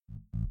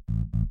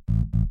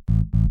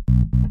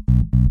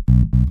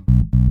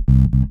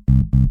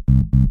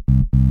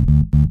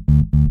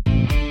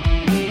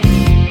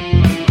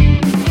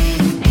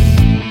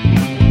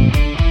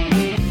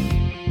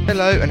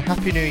Hello and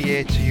Happy New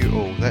Year to you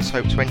all. Let's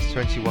hope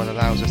 2021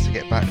 allows us to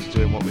get back to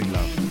doing what we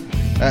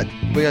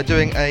love. We are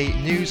doing a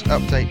news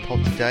update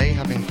pod today,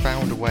 having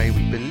found a way,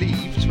 we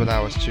believe, to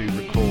allow us to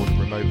record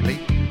remotely.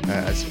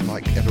 As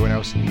like everyone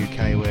else in the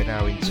UK, we're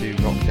now into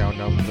lockdown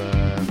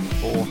number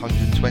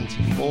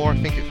 424, I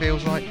think it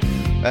feels like.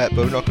 But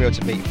we're not going to be able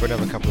to meet for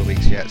another couple of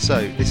weeks yet.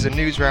 So this is a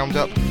news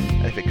roundup,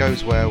 and if it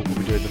goes well, we'll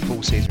be doing the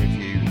full season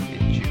review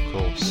in due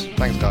course.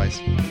 Thanks, guys.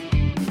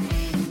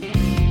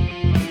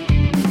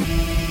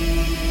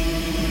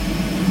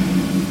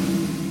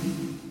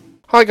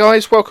 Hi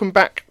guys, welcome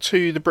back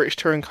to the British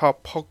Touring Car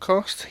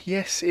Podcast.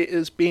 Yes, it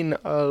has been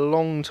a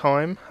long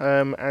time,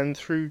 and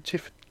through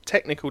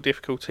technical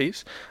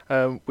difficulties,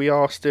 we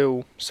are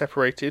still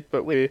separated,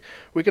 but we're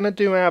going to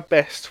do our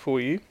best for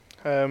you,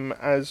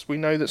 as we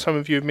know that some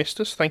of you have missed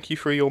us. Thank you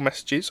for your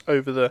messages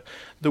over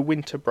the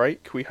winter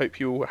break. We hope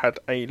you all had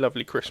a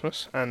lovely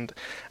Christmas and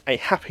a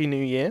happy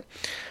New Year.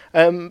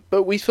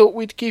 But we thought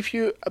we'd give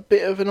you a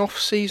bit of an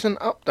off-season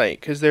update,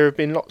 because there have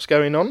been lots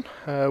going on.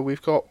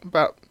 We've got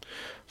about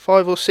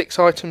 5 or 6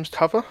 items to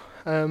cover,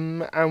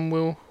 and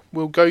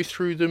we'll go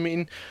through them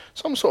in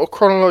some sort of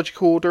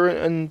chronological order,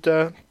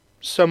 and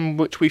some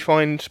which we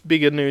find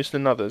bigger news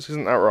than others.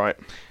 Isn't that right?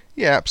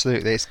 Yeah,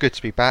 absolutely. It's good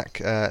to be back.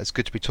 It's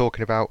good to be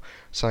talking about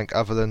something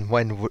other than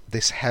when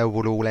this hell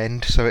will all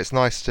end. So it's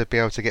nice to be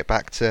able to get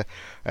back to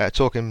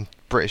talking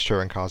British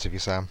touring cars with you,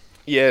 Sam.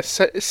 Yeah,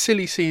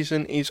 silly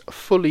season is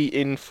fully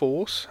in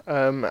force,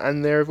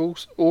 and there have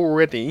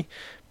already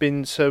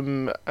been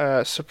some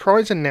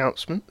surprise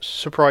announcements,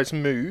 surprise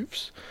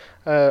moves,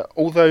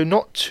 although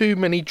not too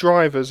many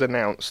drivers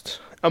announced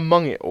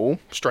among it all,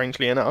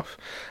 strangely enough.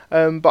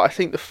 But I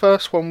think the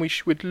first one we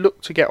would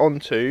look to get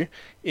onto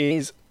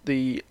is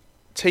the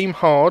Team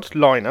Hard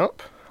lineup,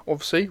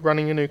 obviously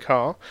running a new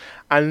car,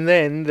 and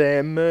then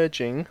they're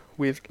merging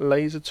with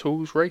Laser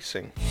Tools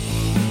Racing.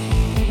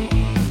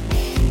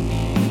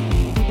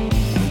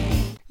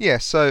 Yeah,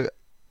 so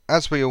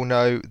as we all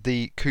know,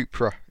 the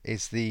Cupra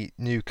is the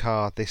new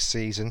car this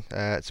season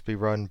to be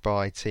run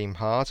by Team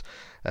Hard.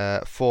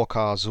 4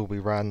 cars will be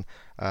run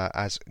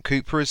as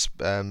Cupras,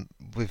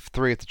 with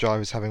 3 of the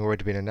drivers having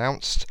already been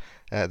announced.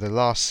 The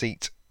last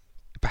seat,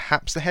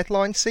 perhaps the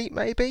headline seat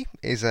maybe,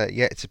 is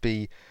yet to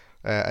be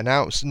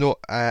announced, not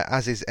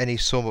as is any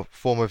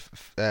form of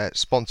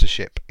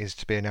sponsorship is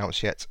to be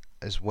announced yet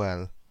as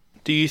well.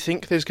 Do you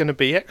think there's going to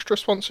be extra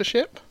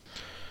sponsorship?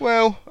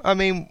 Well, I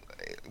mean,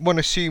 one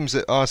assumes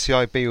that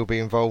RCIB will be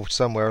involved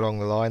somewhere along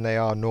the line. They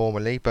are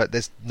normally, but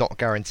there's not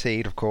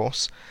guaranteed, of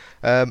course.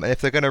 And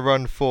if they're going to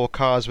run 4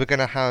 cars, we're going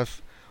to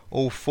have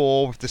all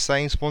 4 with the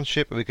same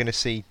sponsorship. Are we going to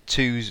see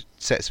 2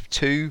 sets of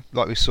 2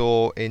 like we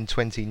saw in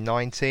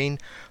 2019?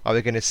 Are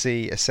we going to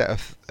see a set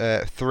of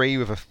 3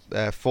 with a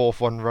 4th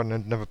one run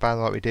another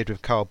banner like we did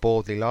with Carl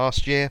Boardley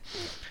last year?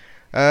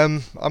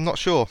 I'm not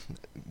sure.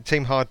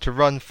 Team Hard, to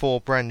run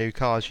 4 brand new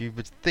cars, you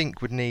would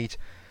think would need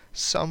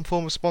some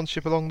form of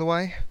sponsorship along the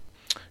way.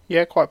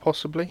 Yeah, quite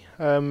possibly.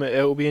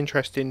 It'll be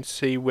interesting to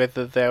see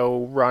whether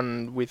they'll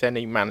run with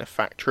any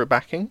manufacturer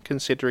backing,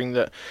 considering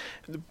that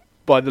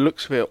by the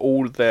looks of it,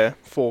 all of their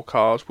 4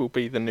 cars will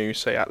be the new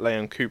Seat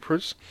Leon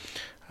Cupras,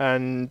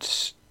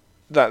 and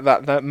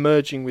that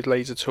merging with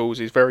Laser Tools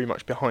is very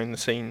much behind the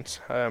scenes,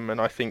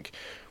 and I think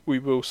we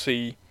will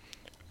see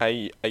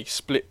a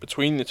split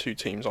between the 2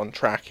 teams on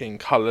track in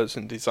colours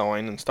and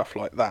design and stuff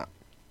like that,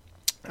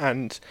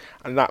 and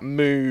that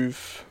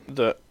move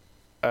that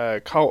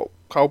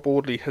Carl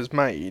Boardley has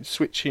made,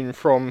 switching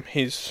from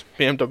his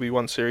BMW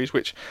 1 Series,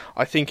 which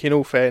I think in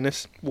all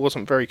fairness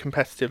wasn't very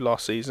competitive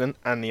last season,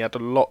 and he had a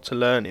lot to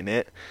learn in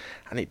it,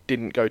 and it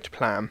didn't go to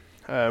plan,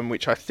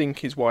 which I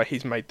think is why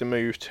he's made the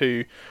move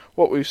to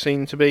what we've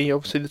seen to be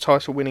obviously the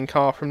title winning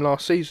car from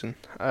last season.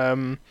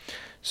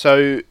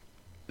 So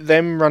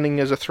them running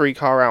as a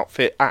 3-car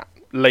outfit at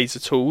Laser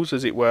Tools,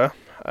 as it were,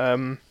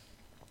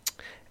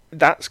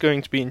 that's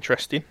going to be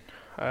interesting.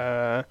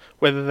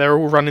 Whether they're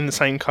all running the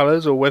same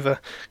colours, or whether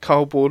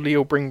Carl Boardley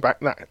will bring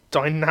back that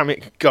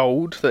dynamic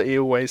gold that he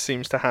always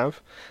seems to have,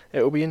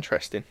 it will be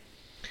interesting.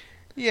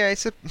 Yeah,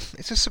 it's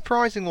a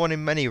surprising one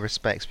in many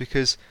respects,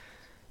 because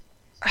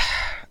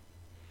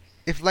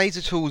if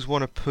Laser Tools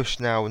want to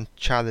push now and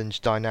challenge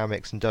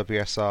Dynamics and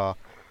WSR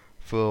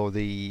for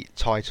the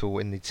title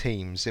in the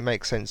teams, it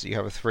makes sense that you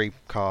have a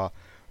 3-car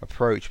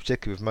approach,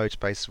 particularly with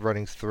Motorbase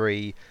running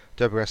 3.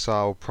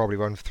 WSR will probably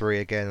run 3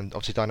 again, and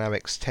obviously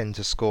Dynamics tend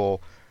to score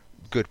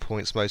good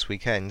points most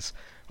weekends.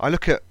 I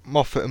look at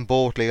Moffat and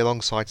Boardley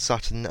alongside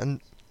Sutton, and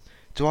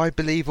do I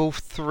believe all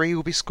 3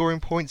 will be scoring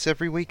points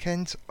every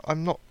weekend?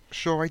 I'm not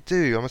sure I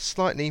do. I'm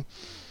slightly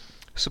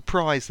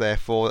surprised,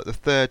 therefore, that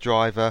the 3rd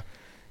driver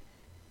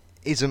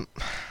isn't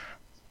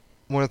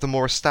one of the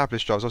more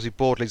established drivers. Obviously,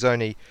 Boardley's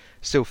only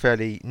still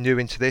fairly new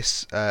into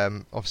this.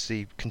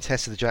 Obviously,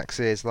 contested the Jack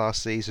Sears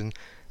last season.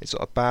 It's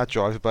not a bad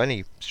driver by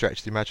any stretch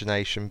of the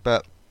imagination,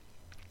 but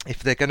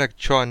if they're going to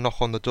try and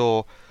knock on the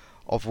door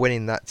of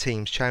winning that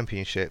team's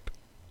championship,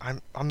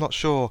 I'm not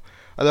sure.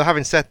 Although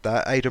having said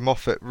that, Aidan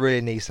Moffat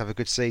really needs to have a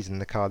good season in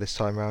the car this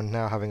time round.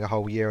 Now having a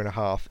whole year and a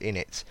half in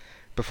it,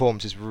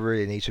 performances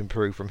really need to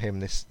improve from him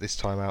this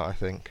time out, I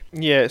think.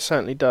 Yeah, it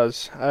certainly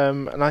does.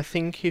 And I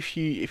think if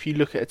you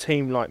look at a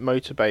team like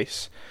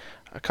Motorbase,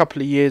 a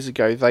couple of years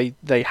ago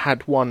they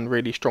had one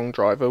really strong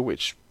driver,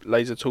 which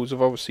Laser Tools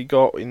have obviously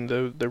got in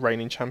the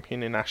reigning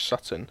champion in Ash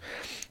Sutton,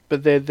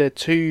 but their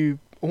two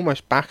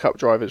almost backup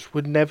drivers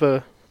were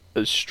never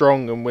as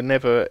strong and were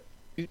never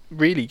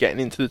really getting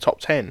into the top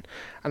 10.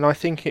 And I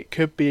think it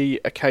could be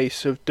a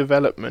case of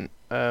development.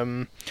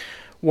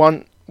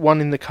 One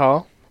in the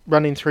car,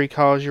 running 3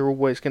 cars, you're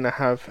always going to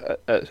have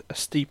a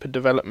steeper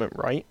development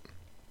rate,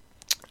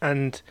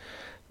 and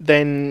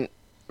then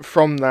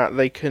from that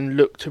they can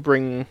look to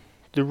bring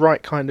the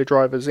right kind of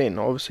drivers in.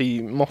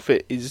 Obviously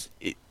Moffat is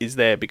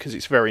there because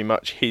it's very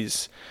much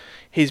his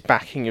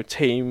backing of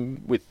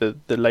team with the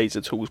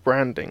Laser Tools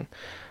branding,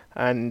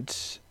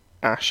 and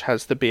Ash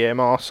has the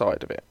BMR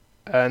side of it.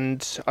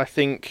 And I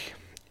think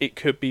it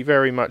could be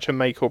very much a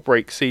make or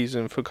break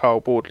season for Kyle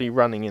Boardley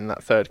running in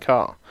that third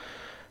car.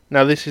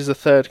 Now this is the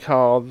third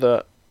car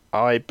that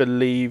I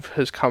believe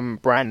has come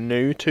brand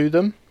new to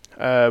them.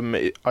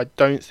 I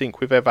don't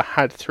think we've ever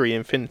had 3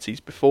 Infinities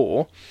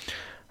before.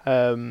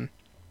 So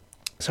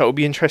it'll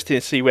be interesting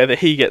to see whether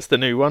he gets the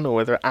new one or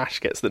whether Ash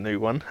gets the new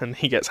one and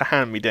he gets a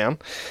hand-me-down,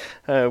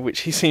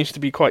 which he seems to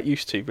be quite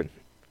used to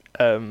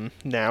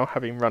now,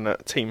 having run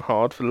at Team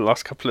Hard for the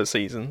last couple of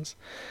seasons.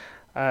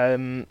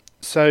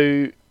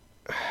 So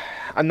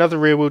another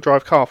rear-wheel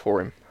drive car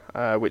for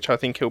him, which I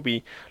think he'll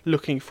be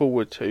looking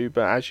forward to.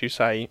 But as you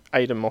say,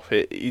 Aidan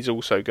Moffat is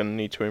also going to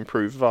need to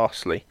improve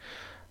vastly.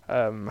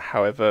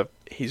 However,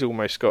 he's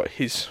almost got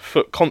his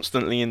foot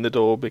constantly in the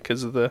door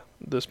because of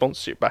the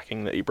sponsorship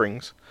backing that he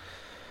brings.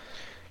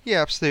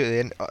 Yeah, absolutely.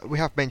 And we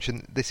have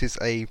mentioned this is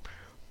a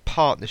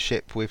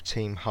partnership with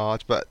Team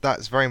Hard, but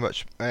that's very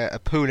much a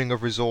pooling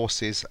of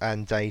resources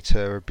and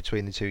data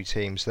between the two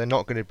teams. They're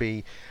not going to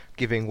be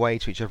giving way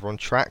to each other on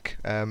track,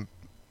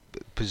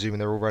 presuming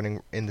they're all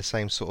running in the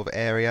same sort of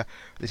area.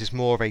 This is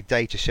more of a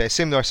data share,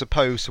 similar I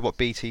suppose to what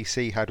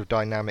BTC had with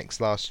Dynamics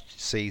last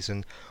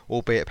season,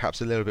 albeit perhaps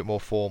a little bit more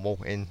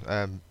formal in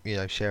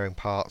sharing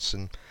parts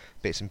and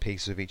bits and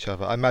pieces of each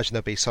other. I imagine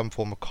there'll be some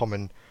form of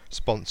common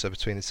sponsor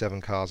between the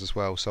 7 cars as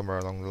well, somewhere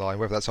along the line,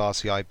 whether that's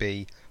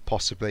RCIB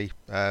possibly,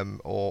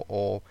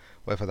 or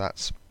whether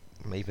that's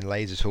even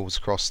Laser Tools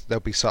across. I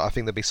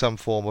think there'll be some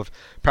form of,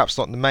 perhaps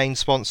not the main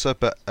sponsor,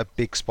 but a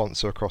big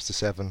sponsor across the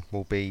 7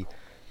 will be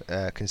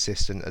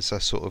consistent as a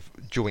sort of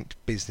joint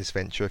business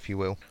venture, if you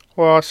will.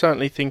 Well, I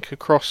certainly think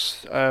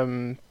across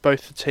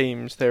both the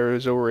teams there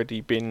has already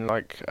been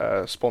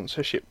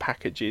sponsorship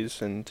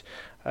packages, and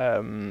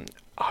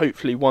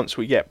hopefully once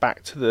we get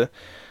back to the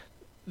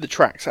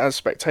tracks as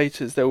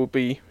spectators, there will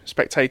be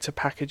spectator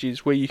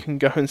packages where you can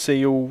go and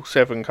see all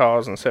 7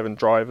 cars and 7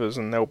 drivers,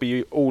 and they'll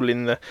be all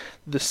in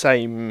the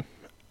same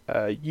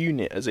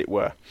unit, as it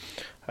were.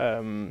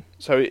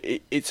 So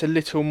it's a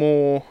little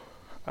more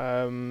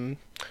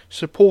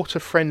supporter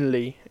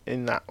friendly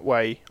in that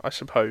way, I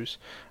suppose,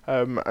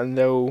 and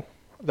they'll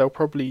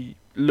probably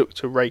look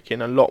to rake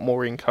in a lot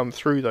more income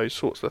through those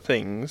sorts of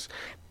things,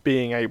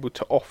 being able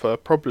to offer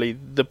probably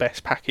the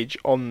best package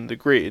on the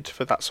grid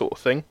for that sort of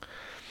thing.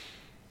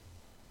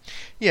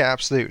 Yeah,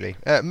 absolutely.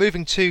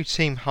 Moving to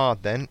Team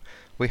Hard then,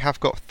 we have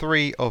got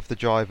 3 of the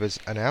drivers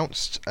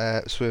announced.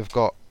 So we've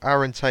got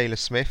Aaron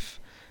Taylor-Smith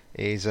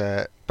is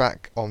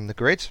back on the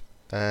grid,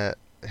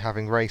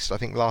 having raced, I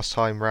think, last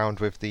time round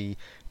with the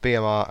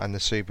BMR and the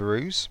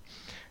Subarus.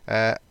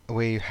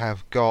 We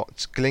have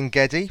got Glyn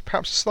Geddy,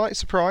 perhaps a slight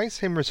surprise,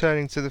 him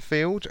returning to the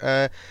field.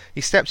 He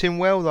stepped in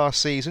well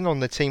last season on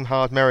the Team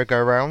Hard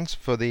merry-go-round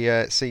for the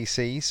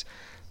CCs.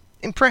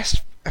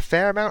 Impressed a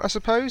fair amount, I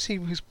suppose. He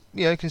was,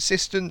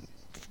 consistent,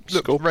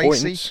 looked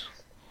racy. Points.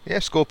 Yeah,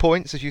 score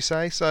points, as you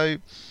say. So,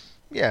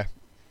 yeah,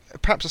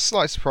 perhaps a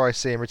slight surprise to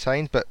see him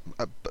retained, but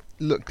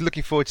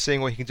looking forward to seeing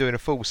what he can do in a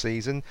full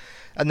season.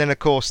 And then, of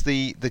course,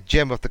 the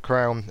gem of the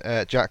crown,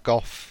 Jack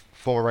Goff,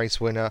 former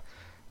race winner,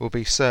 will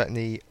be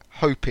certainly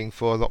hoping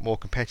for a lot more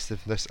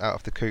competitiveness out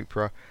of the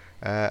Cupra.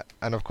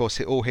 And, of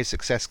course, all his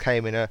success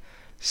came in a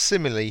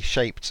similarly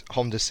shaped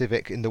Honda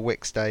Civic in the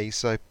Wicks days.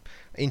 So,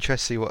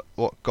 interesting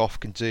what Goff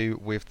can do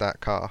with that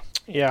car.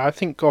 Yeah, I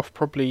think Goff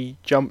probably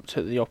jumped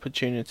at the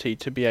opportunity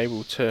to be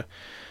able to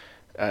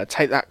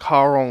take that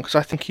car on, because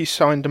I think he's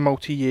signed a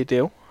multi-year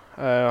deal.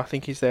 I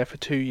think he's there for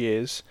 2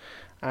 years,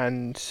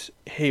 and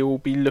he will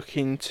be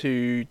looking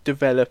to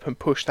develop and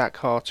push that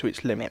car to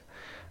its limit.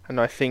 And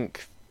I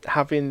think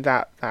having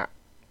that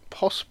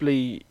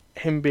possibly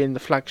him being the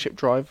flagship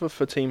driver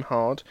for Team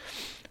Hard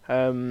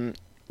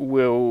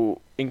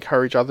will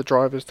encourage other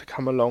drivers to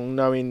come along,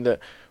 knowing that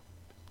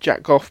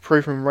Jack Goff,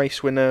 proven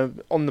race winner,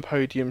 on the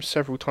podium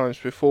several times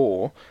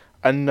before,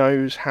 and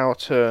knows how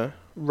to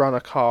run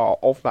a car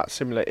of that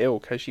similar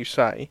ilk, as you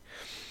say.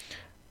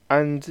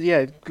 And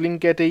yeah, Glyn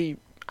Geddy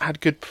had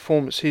good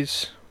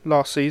performances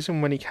last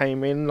season when he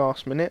came in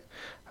last minute.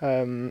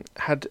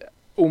 Had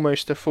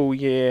almost a full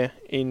year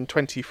in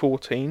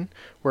 2014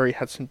 where he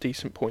had some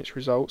decent points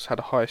results, had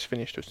a highest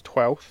finish of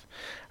 12th,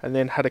 and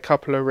then had a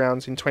couple of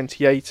rounds in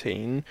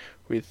 2018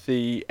 with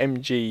the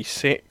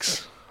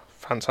MG6,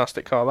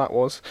 fantastic car that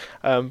was,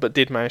 but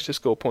did manage to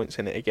score points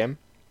in it again.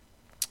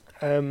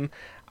 And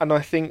I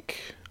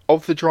think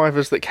of the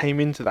drivers that came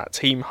into that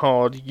Team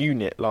Hard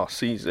unit last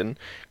season,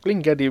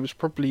 Glyn Geddy was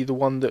probably the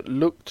one that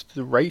looked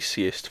the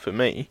raciest for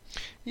me.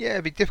 Yeah,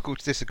 it'd be difficult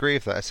to disagree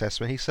with that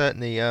assessment. He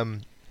certainly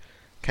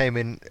came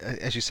in,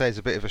 as you say, as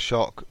a bit of a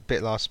shock,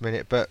 bit last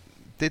minute, but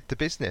did the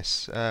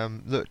business.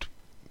 Looked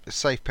a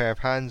safe pair of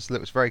hands,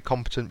 looked very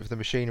competent with the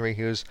machinery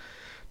he was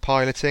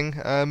piloting,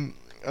 and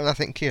I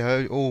think,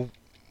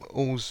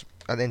 all's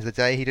at the end of the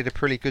day, he did a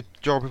pretty good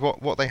job with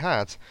what they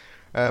had.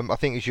 I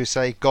think, as you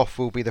say, Goff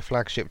will be the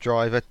flagship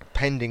driver,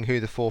 pending who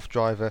the fourth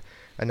driver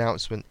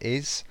announcement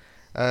is.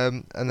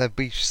 And they'll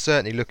be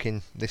certainly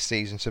looking this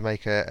season to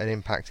make an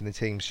impact in the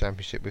team's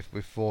championship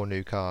with 4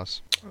 new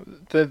cars.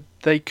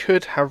 They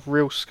could have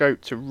real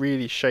scope to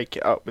really shake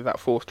it up with that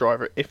fourth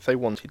driver if they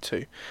wanted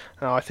to.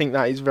 I think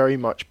that is very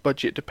much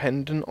budget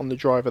dependent on the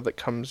driver that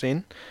comes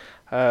in.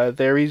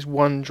 There is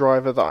one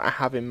driver that I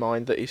have in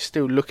mind that is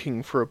still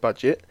looking for a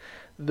budget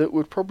that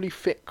would probably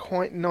fit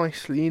quite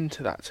nicely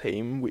into that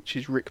team, which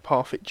is Rick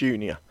Parfitt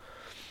Jr.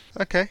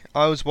 Okay,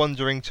 I was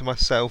wondering to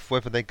myself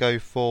whether they go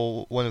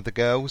for one of the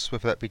girls,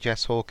 whether that be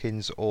Jess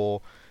Hawkins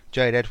or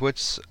Jade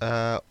Edwards,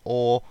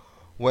 or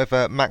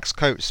whether Max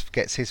Coates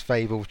gets his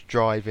fabled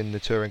drive in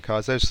the touring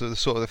cars. Those are the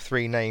sort of the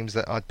 3 names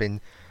that I'd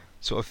been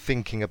sort of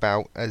thinking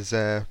about as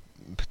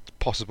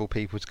possible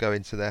people to go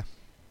into there.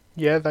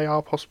 Yeah, they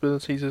are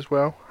possibilities as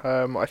well.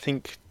 I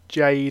think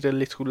Jade a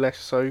little less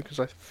so, because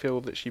I feel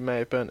that she may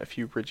have burnt a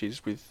few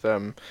bridges with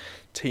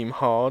Team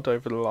Hard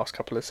over the last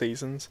couple of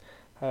seasons.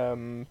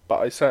 But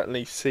I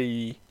certainly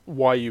see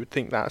why you would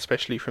think that,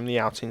 especially from the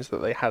outings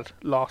that they had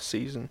last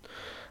season.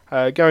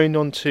 Going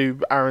on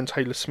to Aaron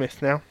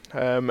Taylor-Smith now,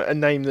 a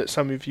name that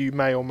some of you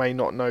may or may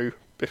not know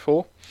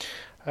before.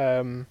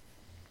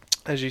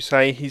 As you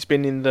say, he's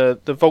been in the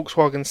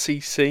Volkswagen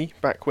CC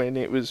back when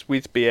it was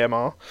with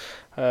BMR.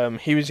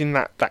 He was in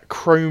that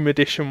Chrome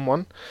Edition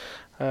one.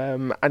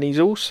 And he's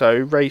also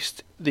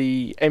raced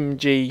the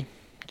MG6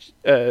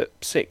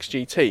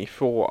 GT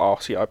for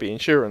RCIB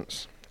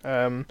Insurance.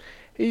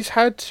 He's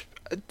had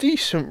a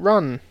decent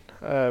run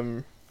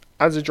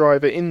as a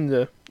driver in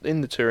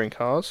the touring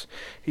cars.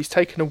 He's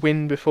taken a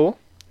win before.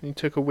 He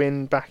took a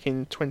win back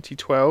in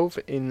 2012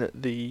 in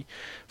the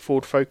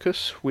Ford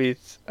Focus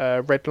with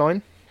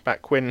Redline,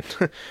 back when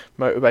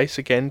Motorbase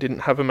again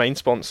didn't have a main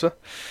sponsor.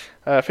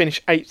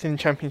 Finished 8th in the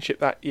championship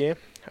that year.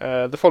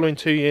 The following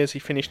 2 years he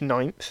finished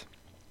 9th,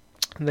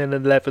 and then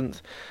 11th,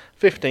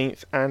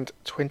 15th and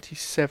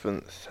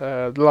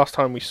 27th. The last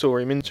time we saw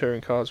him in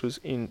touring cars was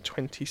in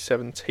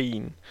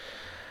 2017.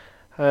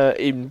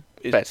 It's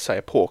fair to say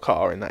a poor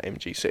car in that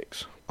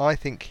MG6. I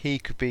think he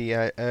could be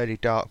an early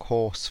dark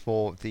horse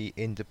for the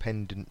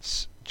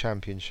Independence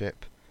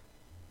Championship.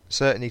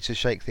 Certainly to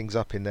shake things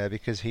up in there,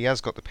 because he has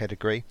got the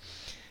pedigree,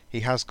 he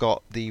has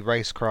got the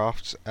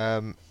racecraft,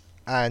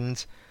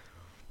 and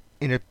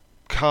in a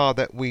car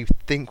that we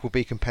think will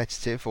be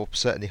competitive, or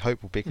certainly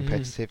hope will be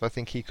competitive, I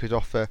think he could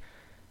offer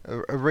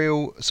a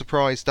real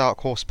surprise dark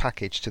horse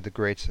package to the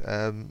grid.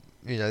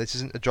 This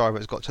isn't a driver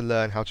that's got to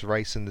learn how to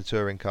race in the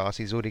touring cars.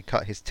 He's already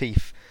cut his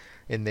teeth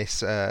in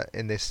this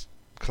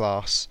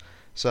class,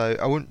 so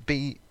I wouldn't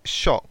be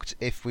shocked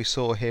if we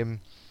saw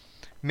him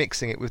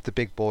mixing it with the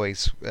big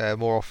boys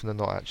more often than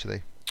not,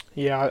 actually.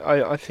 Yeah,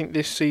 I think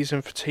this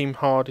season for Team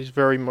Hard is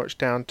very much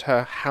down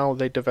to how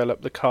they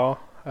develop the car,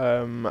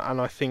 and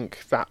I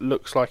think that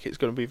looks like it's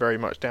going to be very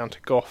much down to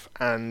Goff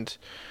and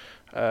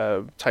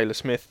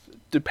Taylor-Smith,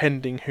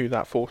 depending who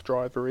that fourth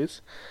driver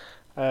is.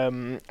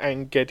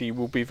 And Geddy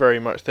will be very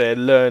much there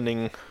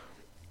learning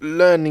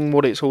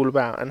what it's all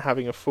about and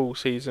having a full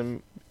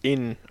season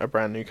in a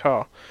brand new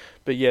car.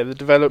 But yeah, the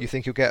develop. You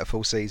think you'll get a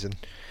full season?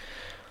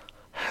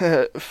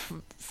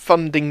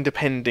 Funding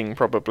depending,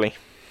 probably.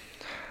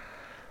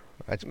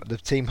 The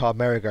Team Hard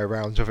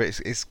merry-go-round, whether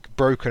it's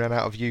broken and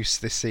out of use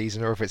this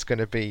season or if it's going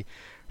to be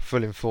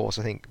full in force,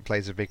 I think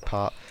plays a big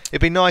part.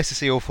 It'd be nice to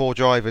see all 4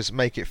 drivers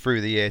make it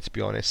through the year, to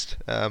be honest.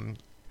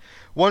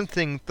 One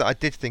thing that I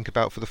did think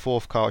about for the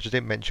fourth car, which I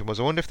didn't mention, was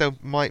I wonder if they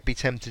might be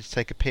tempted to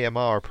take a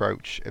PMR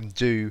approach and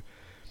do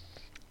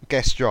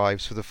guest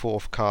drives for the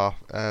fourth car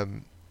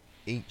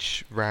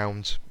each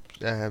round,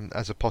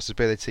 as a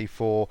possibility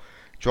for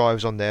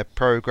drivers on their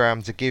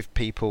programme to give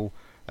people,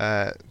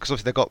 because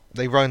obviously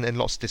they run in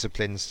lots of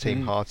disciplines,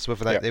 Team Hard, so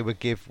whether they would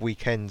give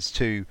weekends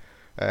to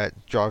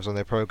drivers on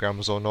their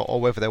programmes or not, or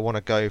whether they want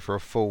to go for a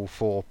full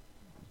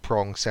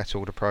 4-prong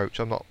settled approach.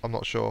 I'm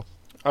not sure.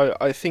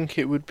 I think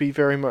it would be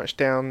very much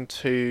down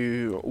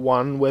to,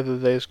 one, whether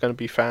there's going to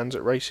be fans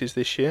at races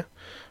this year,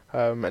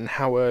 and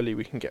how early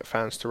we can get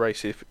fans to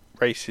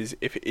races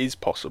if it is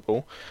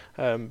possible,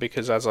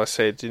 because as I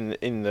said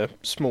in the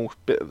small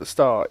bit at the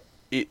start,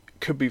 it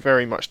could be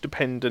very much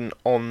dependent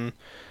on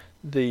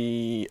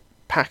the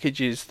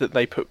packages that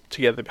they put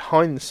together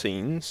behind the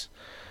scenes,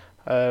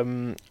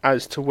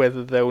 as to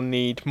whether they'll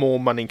need more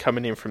money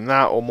coming in from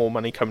that or more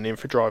money coming in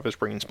for drivers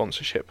bringing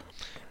sponsorship.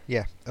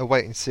 Yeah, a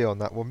wait and see on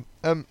that one.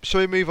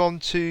 Shall we move on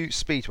to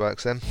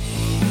Speedworks then?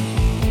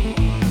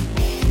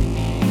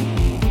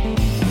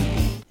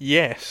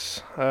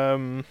 Yes,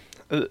 a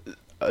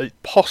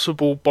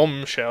possible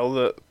bombshell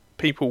that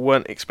people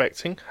weren't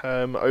expecting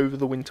over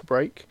the winter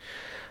break.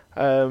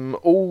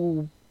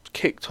 All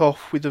kicked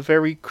off with a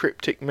very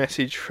cryptic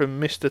message from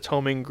Mr.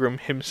 Tom Ingram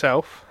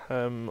himself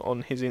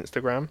on his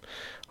Instagram,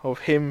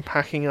 of him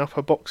packing up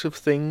a box of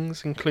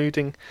things,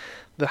 including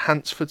the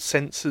Hansford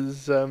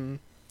Sensors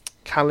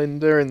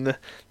calendar and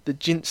the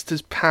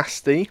Ginsters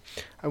pasty,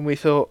 and we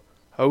thought,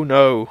 oh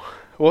no,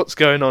 what's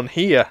going on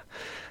here?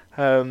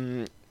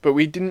 But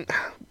we didn't.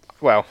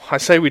 Well, I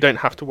say we don't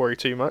have to worry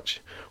too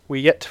much.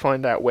 We're yet to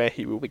find out where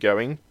he will be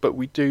going, but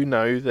we do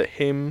know that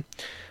him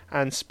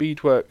and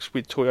Speedworks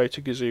with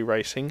Toyota Gazoo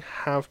Racing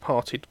have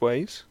parted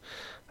ways,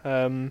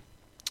 and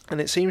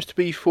it seems to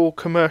be for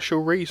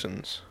commercial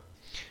reasons.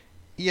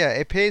 Yeah,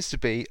 it appears to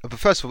be. But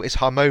first of all, it's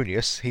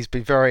harmonious. He's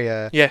been very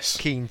yes.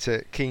 keen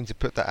to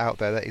put that out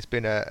there. That it's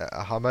been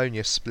a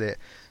harmonious split.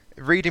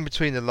 Reading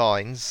between the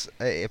lines,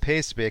 it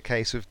appears to be a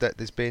case of that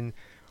there's been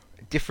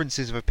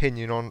differences of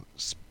opinion on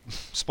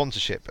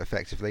sponsorship,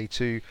 effectively,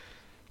 to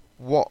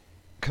what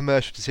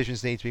commercial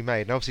decisions need to be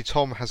made. And obviously,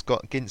 Tom has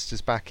got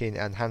Ginsters backing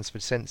and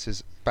Hansford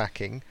Sensors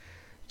backing.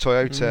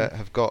 Toyota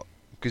have got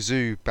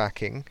Gazoo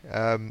backing.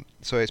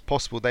 So it's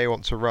possible they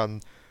want to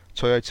run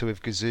Toyota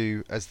with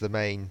Gazoo as the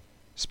main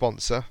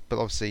sponsor. But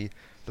obviously,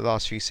 the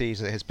last few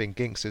seasons it has been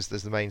Ginsters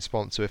as the main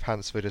sponsor, with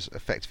Hansford as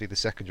effectively the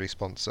secondary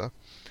sponsor.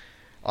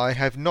 I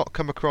have not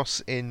come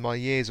across in my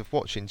years of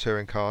watching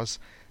touring cars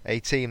a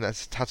team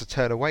that's had to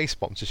turn away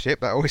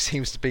sponsorship. That always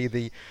seems to be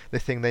the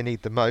thing they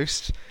need the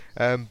most.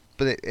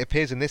 But it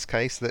appears in this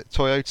case that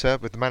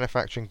Toyota, with the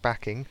manufacturing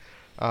backing,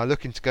 are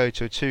looking to go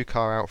to a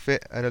two-car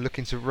outfit and are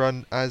looking to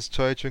run as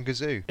Toyota and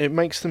Gazoo. It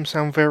makes them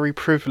sound very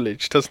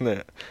privileged, doesn't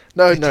it?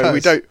 No,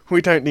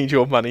 we don't need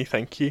your money,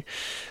 thank you.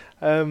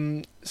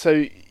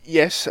 So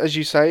yes, as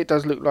you say, it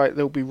does look like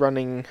they'll be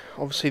running.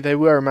 Obviously, they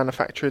were a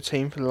manufacturer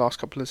team for the last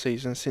couple of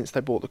seasons since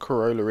they bought the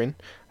Corolla in,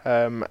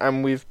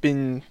 and we've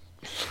been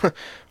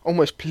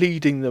almost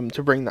pleading them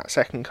to bring that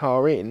second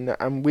car in.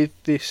 And with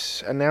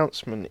this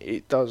announcement,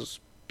 it does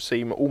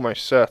seem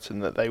almost certain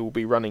that they will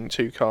be running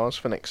two cars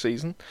for next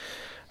season.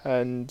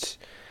 And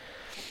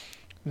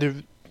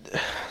the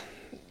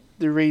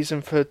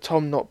reason for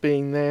Tom not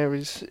being there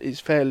is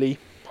fairly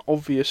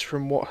obvious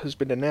from what has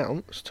been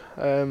announced.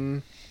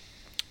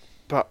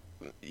 But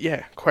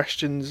yeah,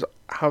 questions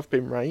have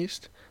been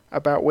raised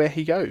about where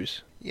he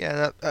goes.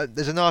 Yeah,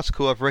 there's an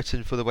article I've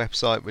written for the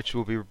website which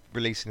we'll be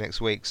releasing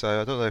next week,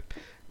 so I don't know,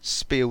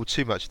 spiel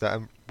too much of that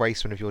and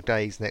waste one of your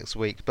days next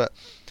week, but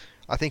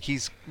I think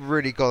he's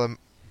really got to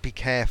be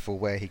careful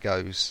where he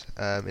goes,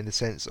 in the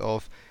sense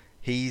of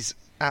he's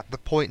at the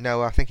point now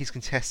where I think he's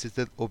contested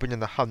or been in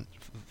the hunt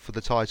for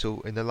the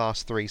title in the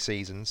last 3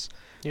 seasons,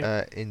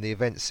 in the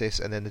Avensis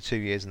and then the 2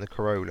 years in the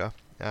Corolla.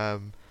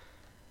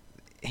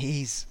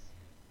 He's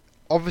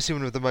obviously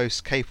one of the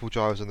most capable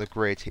drivers on the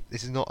grid.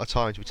 This is not a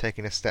time to be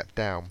taking a step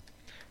down.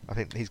 I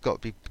think he's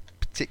got to be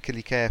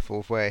particularly careful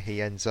of where he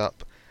ends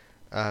up.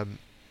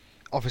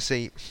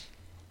 Obviously,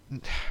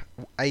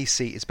 a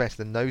seat is better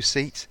than no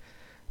seat,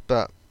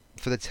 but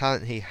for the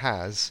talent he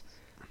has,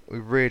 we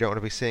really don't want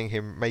to be seeing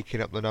him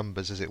making up the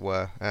numbers, as it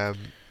were.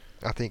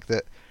 I think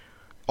that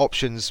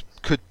options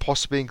could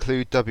possibly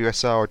include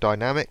WSR or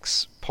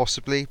Dynamics,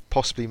 possibly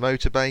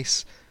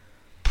Motorbase,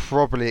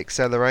 probably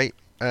Accelerate.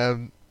 But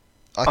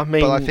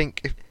I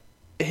think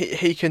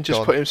if he can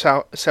just put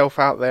himself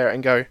out there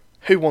and go,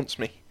 who wants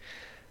me?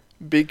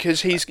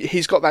 Because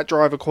he's got that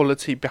driver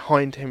quality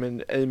behind him,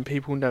 and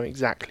people know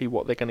exactly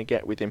what they're going to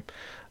get with him.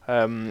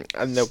 And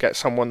they'll get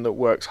someone that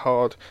works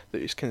hard,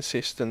 that is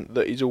consistent,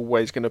 that is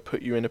always going to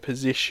put you in a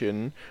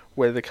position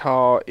where the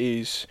car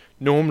is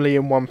normally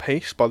in one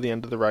piece by the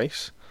end of the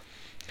race,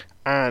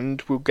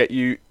 and will get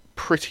you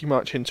pretty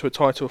much into a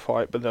title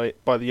fight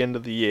by the end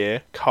of the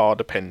year, car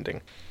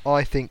depending.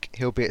 I think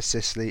he'll be at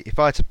Sicily. If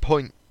I had to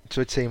point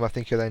to a team I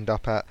think he'll end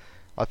up at,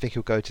 I think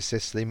he'll go to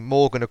Sicily.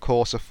 Morgan, of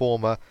course, a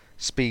former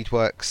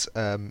Speedworks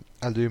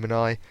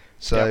alumni,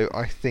 so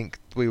I think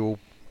we will.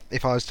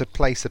 If I was to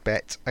place a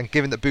bet, and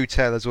given that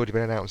Boutel has already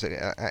been announced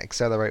at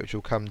Accelerate, which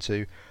we'll come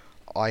to,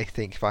 I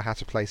think if I had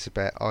to place a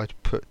bet, I'd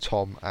put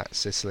Tom at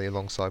Sicily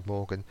alongside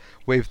Morgan,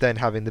 with then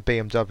having the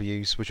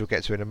BMWs, which we'll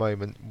get to in a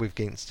moment, with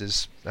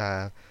Ginsters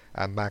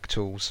and Mag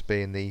Tools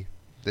being the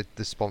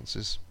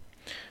sponsors.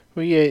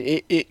 Well, yeah,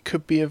 it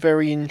could be a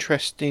very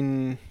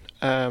interesting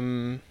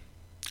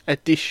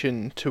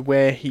addition to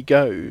where he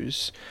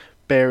goes,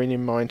 bearing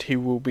in mind he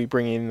will be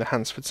bringing the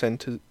Hansford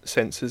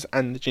Sensors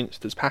and the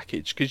Ginsters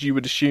package, because you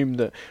would assume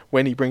that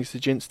when he brings the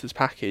Ginsters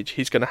package,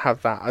 he's going to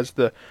have that as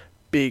the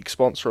big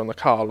sponsor on the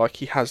car, like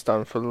he has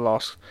done for the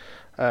last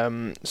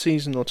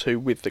season or two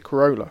with the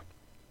Corolla.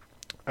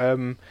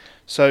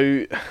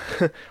 So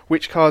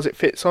which cars it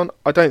fits on?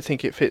 I don't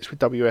think it fits with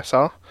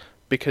WSR,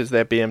 because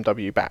they're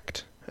BMW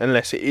backed,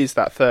 unless it is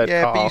that third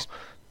car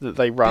that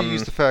they He run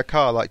used a fair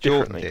car like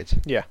Jordan differently.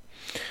 did.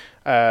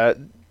 Yeah.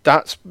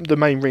 That's the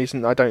main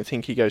reason I don't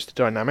think he goes to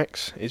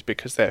Dynamics, is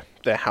because they're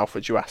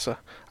Halford Yuasa,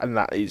 and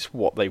that is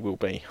what they will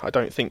be. I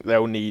don't think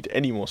they'll need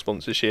any more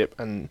sponsorship,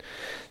 and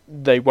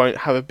they won't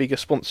have a bigger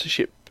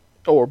sponsorship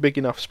or a big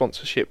enough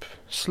sponsorship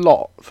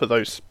slot for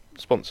those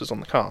sponsors on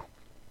the car.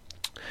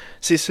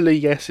 Sicily,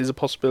 yes, is a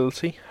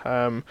possibility.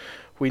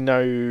 We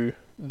know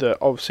that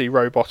obviously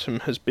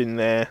Rowbottom has been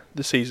there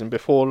the season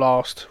before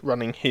last,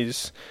 running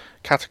his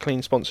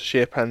Cataclean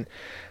sponsorship, and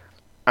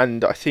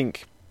I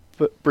think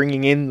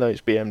bringing in those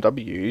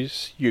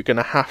BMWs, you're going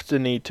to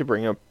need to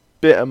bring a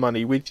bit of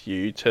money with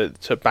you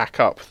to back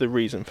up the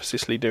reason for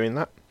Sicily doing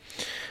that.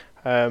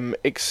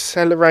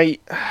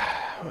 Accelerate,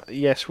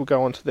 yes, we'll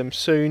go on to them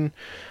soon.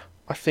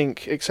 I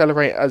think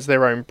Accelerate as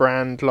their own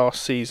brand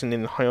last season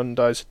in the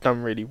Hyundais had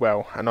done really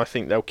well, and I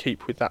think they'll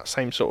keep with that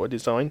same sort of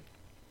design.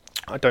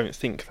 I don't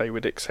think they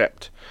would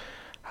accept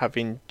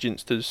having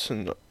Ginsters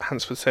and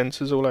Hansford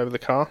sensors all over the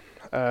car.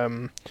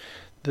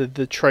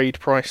 The trade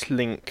price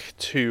link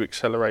to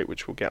Accelerate,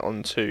 which we'll get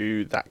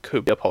onto, that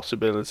could be a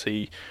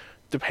possibility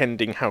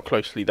depending how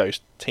closely those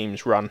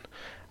teams run.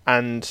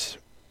 And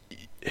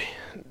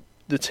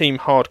the team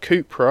Hard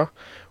Cupra,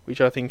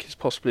 which I think is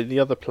possibly the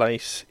other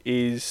place,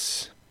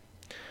 is...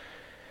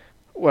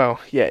 Well,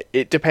 yeah,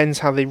 it depends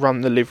how they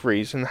run the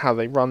liveries and how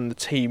they run the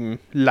team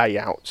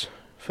layout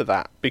for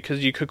that,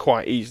 because you could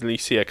quite easily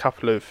see a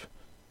couple of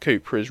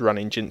Cupras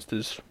running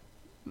Ginsters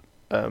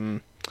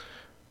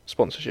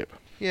sponsorship.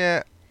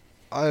 Yeah,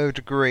 I would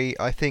agree.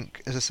 I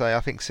think, as I say, I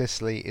think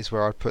Sicily is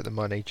where I'd put the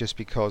money, just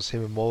because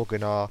him and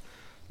Morgan are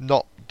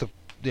not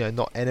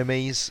not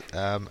enemies,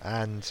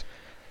 and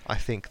I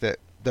think that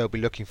they'll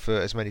be looking for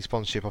as many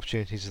sponsorship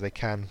opportunities as they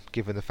can,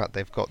 given the fact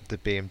they've got the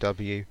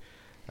BMW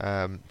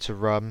to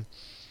run.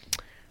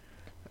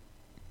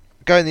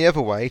 Going the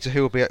other way to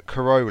who will be at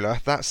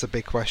Corolla, that's a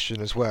big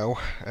question as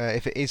well.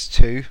 If it is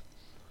two,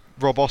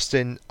 Rob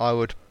Austin, I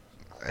would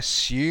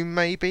assume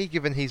maybe,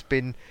 given he's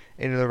been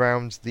in and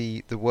around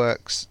the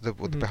works, the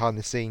behind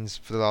the scenes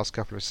for the last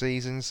couple of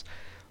seasons.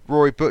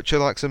 Rory Butcher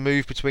likes a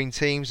move between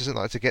teams, doesn't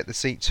like to get the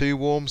seat too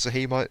warm, so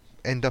he might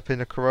end up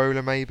in a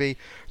Corolla maybe.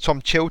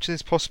 Tom Chilton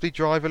is possibly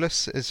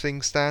driverless as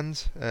things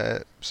stand,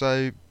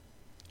 so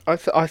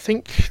I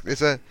think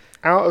there's a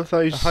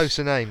host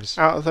of names.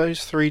 Out of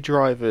those three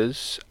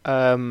drivers,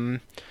 I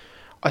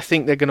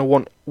think they're going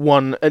to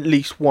want at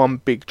least one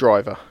big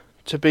driver.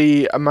 To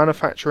be a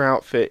manufacturer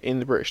outfit in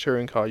the British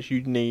Touring Cars,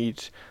 you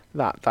need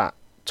that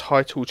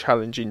title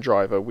challenging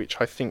driver, which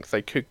I think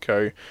they could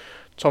go.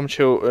 Tom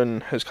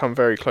Chilton has come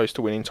very close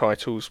to winning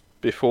titles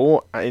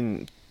before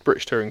in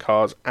British Touring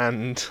Cars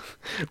and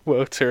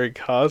World Touring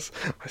Cars.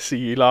 I see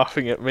you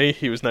laughing at me.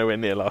 He was nowhere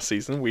near last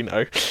season, we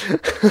know.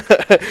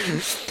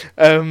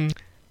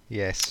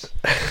 Yes.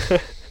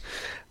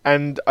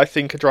 And I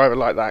think a driver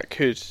like that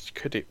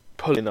could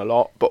pull in a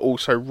lot, but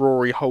also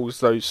Rory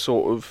holds those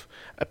sort of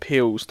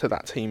appeals to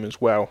that team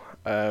as well.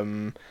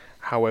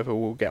 However,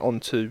 we'll get on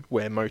to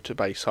where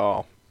Motorbase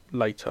are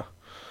later.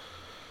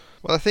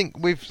 Well, I think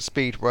with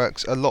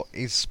Speedworks, a lot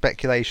is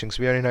speculation, because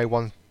we only know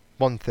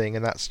one thing,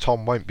 and that's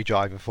Tom won't be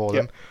driving for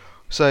them.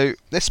 So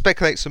let's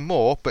speculate some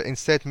more, but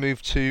instead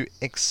move to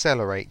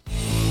Accelerate,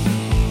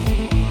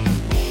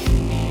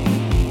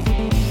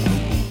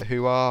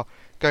 who are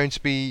going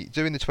to be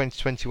doing the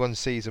 2021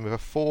 season with a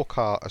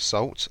 4-car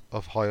assault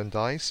of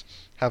Hyundais,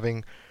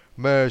 having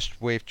merged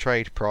with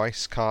Trade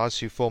Price Cars,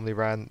 who formerly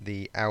ran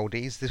the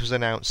Audis. This was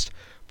announced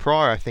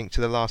prior, I think, to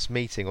the last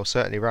meeting, or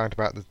certainly around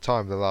about the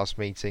time of the last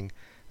meeting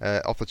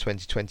of the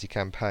 2020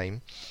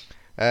 campaign.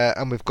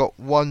 And we've got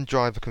one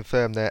driver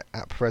confirmed there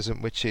at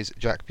present, which is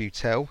Jack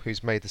Butel,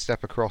 who's made the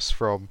step across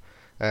from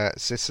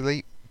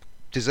Sicily.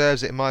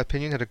 Deserves it, in my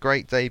opinion. Had a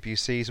great debut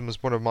season,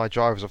 was one of my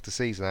drivers of the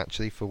season,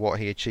 actually, for what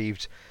he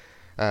achieved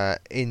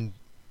in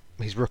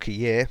his rookie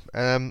year.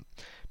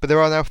 But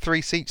there are now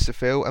 3 seats to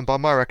fill, and by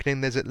my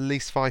reckoning, there's at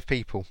least 5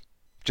 people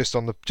just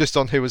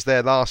on who was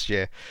there last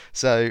year.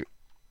 So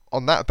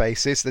on that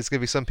basis, there's going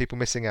to be some people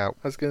missing out.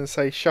 I was going to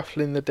say,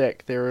 shuffling the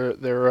deck, there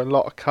are a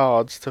lot of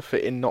cards to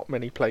fit in not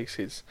many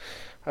places.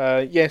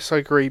 Yes, I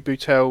agree.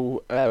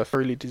 Butel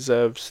really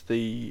deserves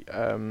the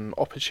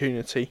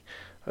opportunity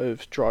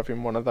of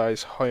driving one of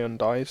those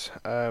Hyundais.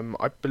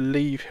 I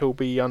believe he'll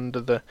be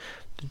under the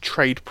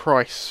trade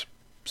price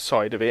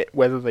side of it.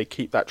 Whether they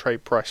keep that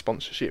trade price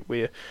sponsorship,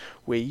 we're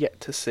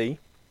yet to see.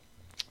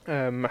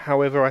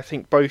 However, I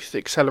think both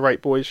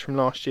Accelerate boys from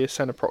last year,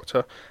 Senna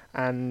Proctor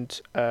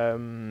and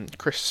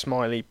Chris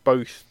Smiley,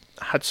 both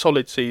had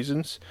solid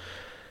seasons.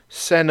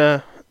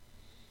 Senna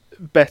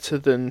better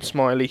than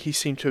Smiley. He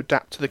seemed to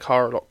adapt to the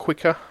car a lot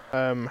quicker.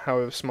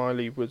 However,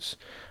 Smiley was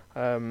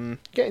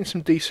getting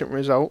some decent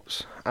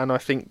results, and I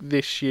think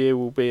this year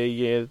will be a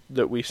year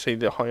that we see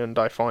the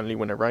Hyundai finally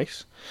win a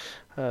race.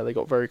 They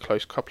got very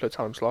close a couple of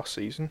times last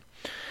season.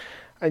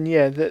 And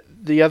yeah,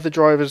 the other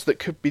drivers that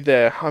could be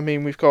there. I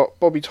mean, we've got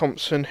Bobby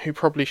Thompson, who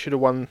probably should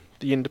have won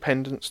the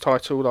Independence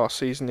title last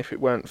season if it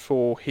weren't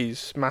for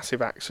his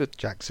massive accident.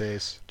 Jack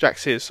Sears,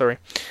 sorry.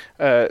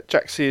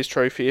 Jack Sears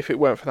trophy, if it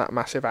weren't for that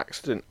massive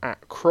accident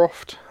at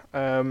Croft.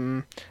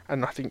 And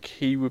I think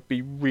he would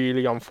be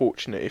really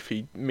unfortunate if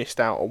he missed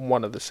out on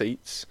one of the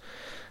seats.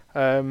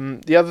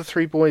 The other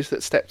three boys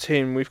that stepped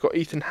in, we've got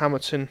Ethan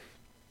Hamilton,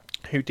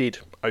 who did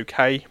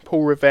okay.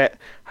 Paul Rivette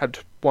had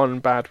one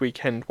bad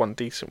weekend, one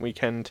decent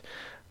weekend,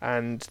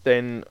 and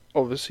then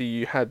obviously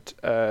you had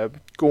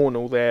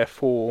Gornall there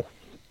for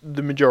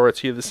the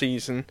majority of the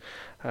season.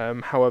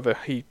 However,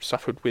 he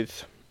suffered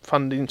with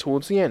funding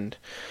towards the end.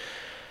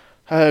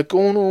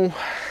 Gornall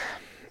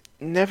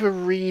never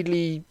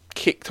really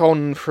kicked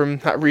on from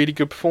that really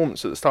good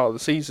performance at the start of the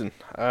season,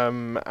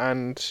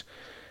 and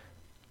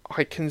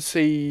I can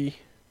see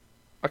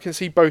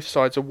both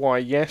sides of why.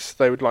 Yes,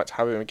 they would like to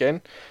have him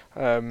again,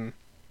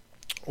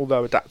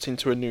 although adapting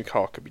to a new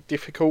car could be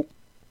difficult.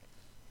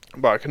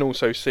 But I can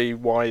also see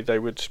why they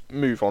would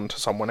move on to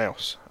someone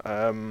else.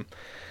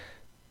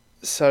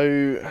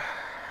 So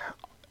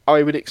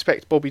I would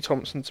expect Bobby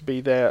Thompson to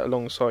be there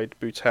alongside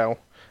Boutel,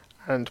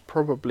 and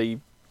probably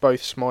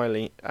both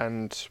Smiley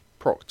and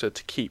Proctor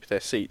to keep their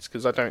seats,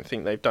 because I don't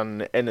think they've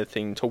done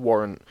anything to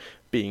warrant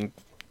being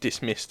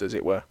dismissed, as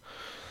it were.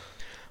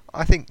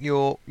 I think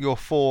your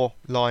 4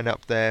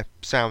 lineup there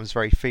sounds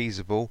very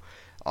feasible.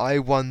 I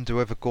wonder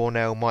whether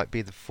Gornall might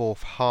be the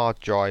 4th hard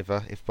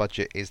driver if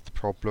budget is the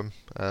problem,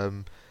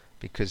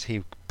 because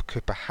he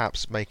could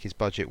perhaps make his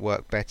budget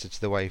work better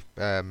to the way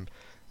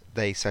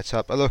they set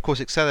up. Although of course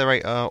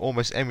Accelerate are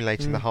almost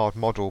emulating the hard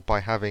model by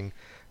having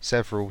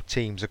several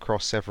teams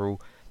across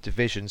several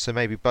divisions, so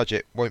maybe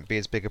budget won't be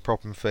as big a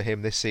problem for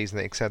him this season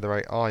at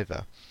Accelerate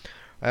either.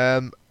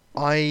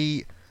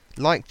 I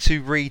like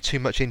to read too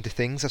much into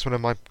things. That's one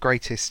of my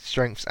greatest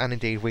strengths and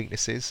indeed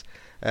weaknesses.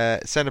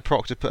 Senna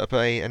Proctor put up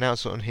an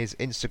announcement on his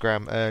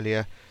Instagram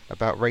earlier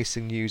about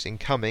racing news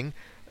incoming.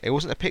 It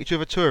wasn't a picture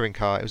of a touring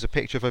car, it was a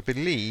picture of, I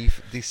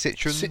believe, the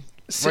Citroen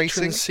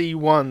racing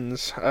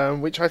C1s,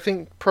 which I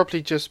think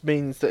probably just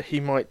means that he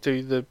might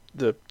do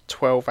the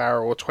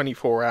 12-hour or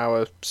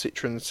 24-hour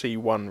Citroen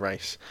C1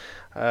 race.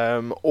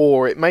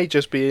 Or it may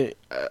just be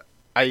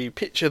a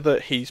picture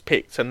that he's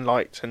picked and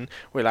liked, and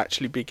we'll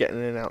actually be getting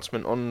an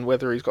announcement on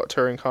whether he's got a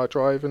touring car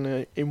drive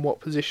and in what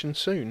position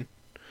soon.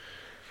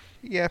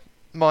 Yeah,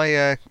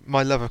 my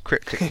love of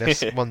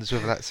crypticness wonders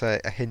whether that's a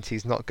hint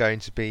he's not going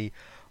to be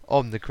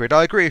on the grid.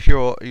 I agree with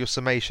your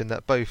summation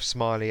that both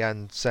Smiley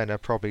and Senna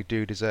probably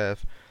do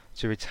deserve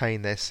to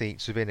retain their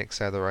seats within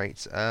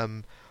Accelerate.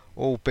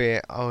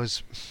 Albeit I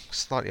was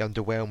slightly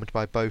underwhelmed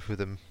by both of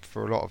them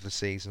for a lot of the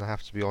season, I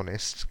have to be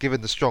honest.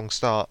 Given the strong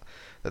start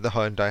that the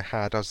Hyundai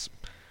had, I was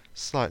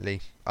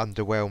slightly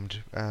underwhelmed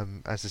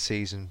as the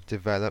season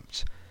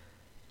developed.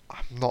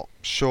 I'm not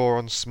sure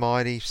on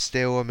Smiley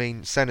still. I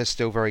mean, Senna's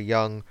still very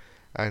young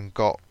and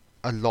got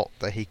a lot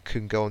that he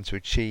can go on to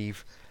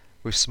achieve.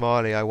 With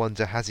Smiley, I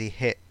wonder, has he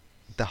hit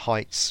the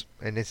heights,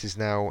 and this is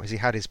now, has he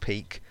had his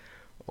peak,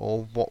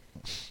 or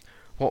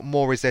what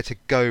more is there to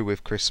go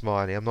with Chris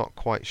Smiley? I'm not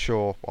quite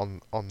sure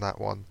on that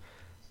one.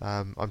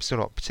 I'm still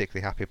not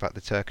particularly happy about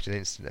the Turkington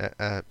incident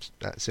at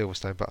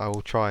Silverstone, but I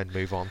will try and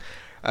move on.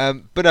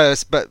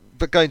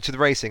 But going to the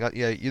racing,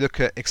 you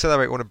look at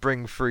Accelerate, want to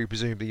bring through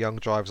presumably young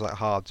drivers like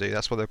Hardu.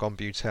 That's why they've gone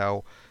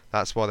Boutel.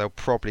 That's why they'll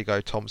probably go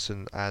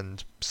Thompson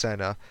and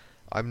Senna.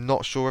 I'm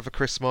not sure whether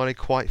Chris Smiley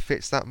quite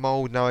fits that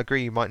mould. Now I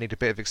agree you might need a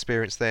bit of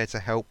experience there to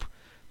help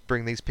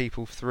bring these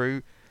people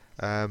through.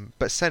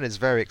 But Senna's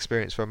very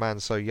experienced for a man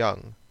so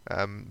young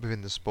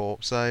within the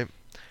sport. So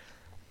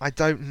I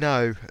don't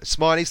know.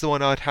 Smiley's the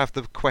one I'd have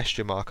the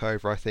question mark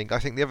over, I think. I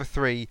think the other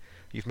three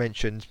you've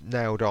mentioned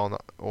nailed on,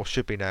 or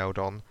should be nailed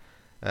on.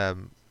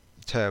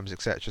 Terms,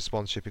 etc.,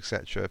 sponsorship,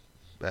 etc.,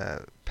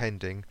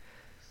 pending.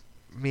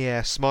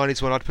 Yeah,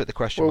 Smiley's one I'd put the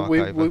question mark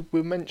over. We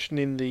were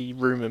mentioning the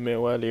rumour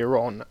mill earlier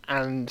on,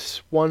 and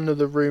one of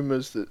the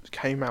rumours that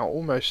came out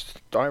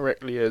almost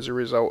directly as a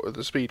result of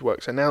the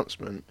Speedworks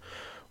announcement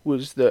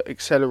was that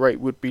Accelerate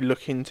would be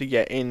looking to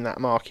get in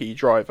that marquee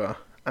driver,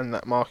 and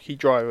that marquee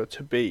driver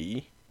to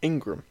be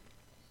Ingram.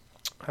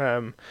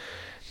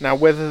 Now,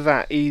 whether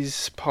that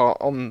is part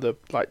on the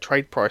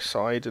trade price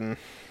side, and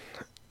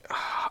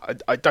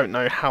I don't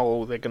know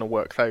how they're going to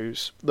work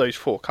those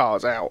 4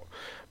 cars out,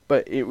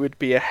 but it would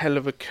be a hell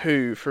of a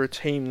coup for a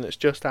team that's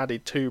just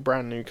added 2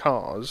 brand new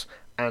cars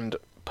and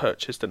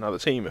purchased another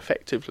team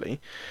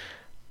effectively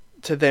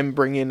to then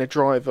bring in a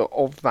driver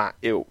of that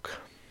ilk.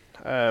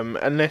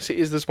 Unless it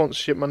is the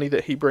sponsorship money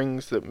that he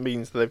brings that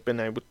means that they've been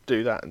able to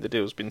do that and the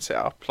deal's been set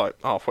up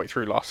halfway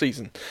through last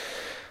season.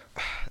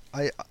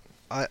 I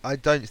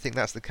don't think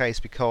that's the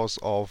case because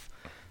of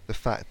the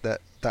fact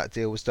that that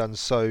deal was done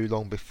so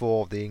long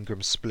before the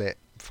Ingram split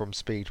from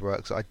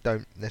Speedworks. I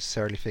don't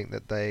necessarily think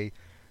that they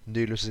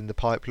knew this was in the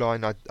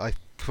pipeline. I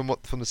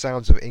from the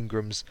sounds of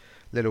Ingram's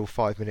little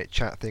 5-minute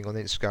chat thing on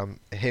Instagram,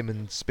 him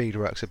and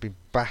Speedworks have been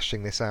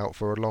bashing this out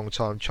for a long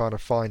time, trying to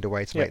find a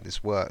way to make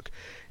this work.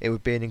 It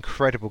would be an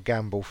incredible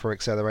gamble for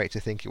Accelerate to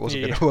think it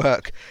wasn't going to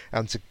work,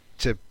 and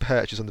to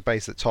purchase on the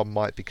basis that Tom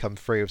might become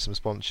free of some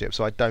sponsorship.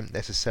 So I don't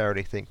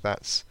necessarily think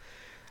that's...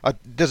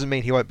 doesn't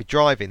mean he won't be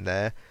driving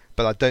there,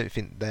 but I don't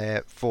think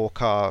their 4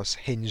 cars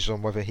hinged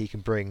on whether he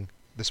can bring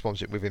the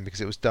sponsorship with him,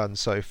 because it was done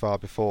so far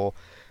before.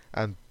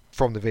 And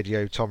from the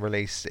video Tom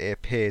released, it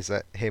appears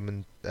that him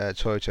and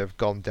Toyota have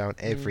gone down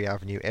every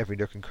avenue, every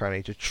nook and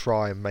cranny to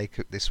try and make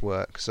this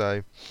work.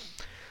 So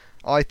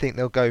I think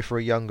they'll go for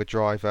a younger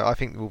driver. I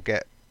think we'll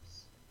get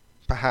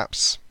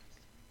perhaps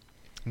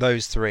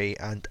those 3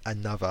 and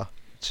another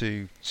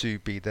to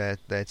be their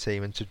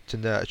team, and to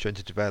nurture and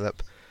to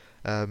develop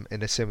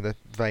in a similar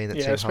vein that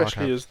Team Hard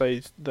especially have.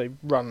 as they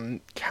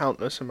run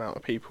countless amount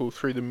of people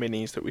through the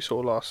minis that we saw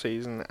last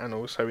season, and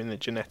also in the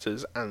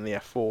Ginettas and the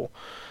F4.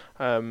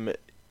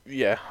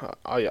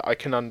 I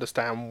can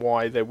understand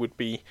why there would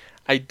be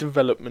a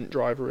development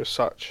driver as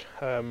such,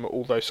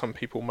 although some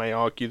people may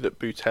argue that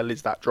Boutel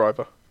is that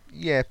driver.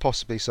 Yeah,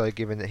 possibly so,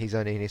 given that he's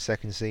only in his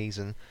 2nd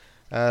season.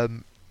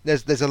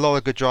 There's a lot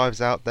of good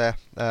drivers out there,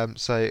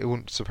 so it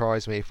wouldn't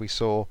surprise me if we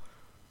saw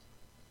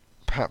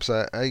perhaps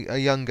a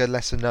younger,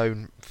 lesser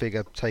known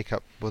figure take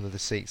up one of the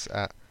seats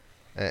at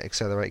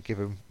Accelerate,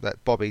 given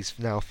that Bobby's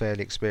now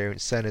fairly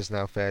experienced, Senna's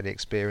now fairly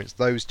experienced.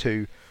 Those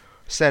two,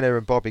 Senna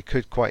and Bobby,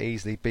 could quite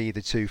easily be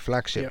the 2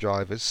 flagship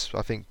drivers.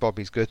 I think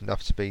Bobby's good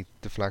enough to be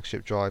the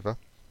flagship driver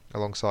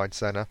alongside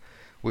Senna,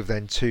 with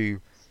then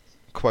 2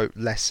 quote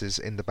lessers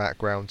in the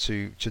background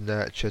to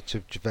nurture, to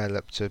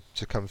develop, to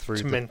come through,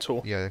 to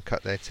mentor, and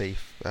cut their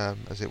teeth,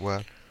 as it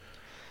were.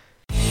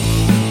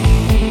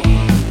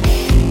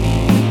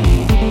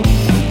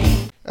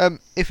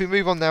 If we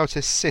move on now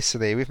to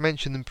Sicily, we've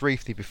mentioned them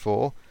briefly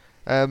before.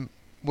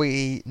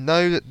 We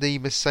know that the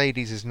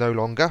Mercedes is no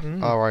longer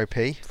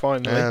RIP.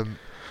 Finally.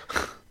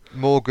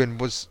 Morgan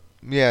was...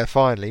 Yeah,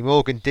 finally.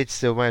 Morgan did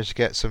still manage to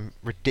get some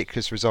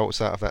ridiculous results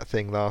out of that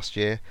thing last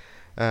year.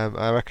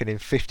 I reckon in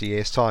 50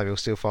 years' time he'll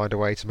still find a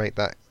way to make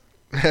that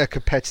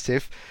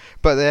competitive.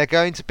 But they're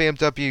going to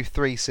BMW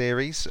 3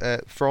 Series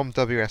from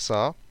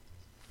WSR.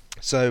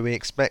 So we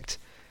expect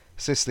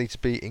Sicily to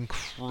be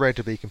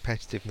incredibly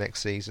competitive next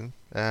season.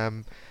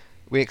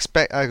 We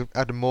expect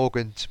Adam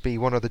Morgan to be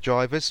one of the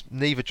drivers.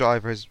 Neither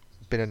driver has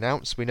been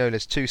announced. We know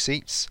there's 2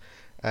 seats,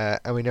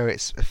 and we know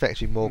it's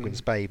effectively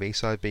Morgan's baby,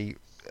 so I'd be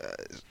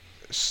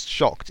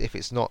shocked if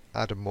it's not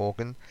Adam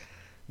Morgan.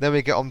 Then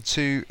we get on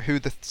to who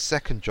the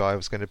second driver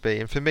is going to be,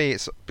 and for me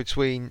it's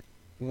between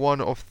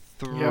one of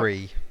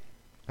 3.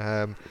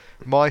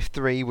 My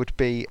 3 would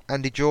be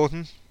Andy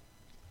Jordan,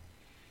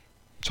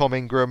 Tom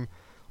Ingram,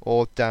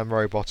 or Dan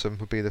Rowbottom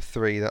would be the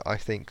 3 that I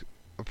think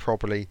are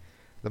probably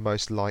the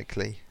most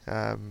likely.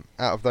 Out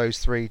of those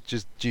 3,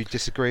 do you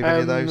disagree with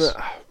any of those?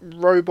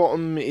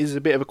 Rowbottom is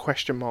a bit of a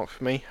question mark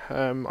for me.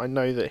 I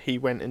know that he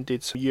went and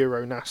did some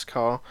Euro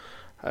NASCAR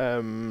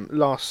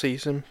last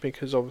season,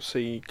 because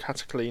obviously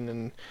Cataclean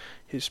and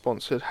his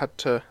sponsor had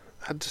to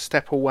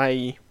step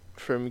away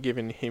from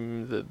giving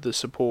him the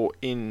support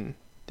in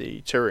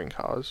the touring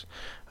cars,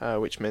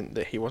 which meant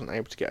that he wasn't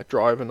able to get a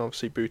drive, and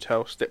obviously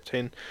Boutel stepped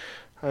in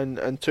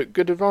and took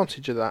good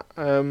advantage of that.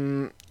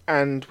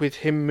 And with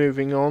him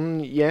moving on,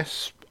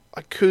 yes,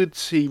 I could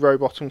see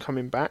Rowbottom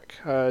coming back.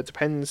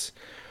 Depends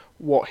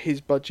what his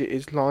budget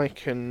is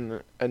like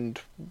and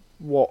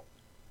what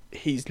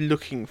he's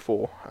looking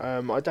for.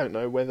 I don't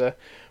know whether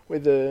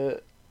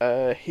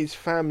his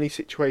family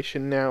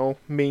situation now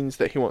means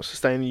that he wants to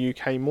stay in the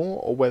UK more,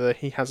 or whether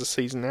he has a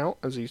season out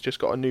as he's just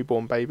got a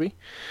newborn baby.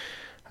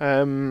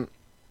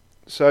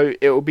 So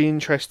it will be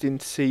interesting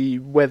to see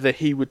whether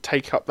he would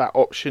take up that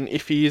option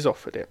if he is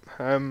offered it.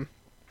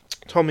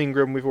 Tom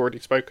Ingram, we've already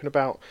spoken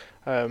about,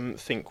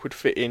 think would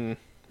fit in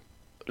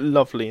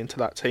lovely into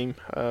that team,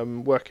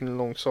 working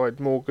alongside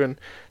Morgan.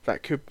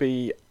 That could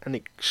be an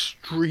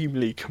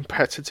extremely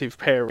competitive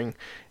pairing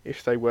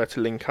if they were to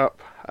link up.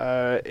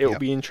 It'll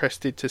be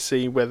interested to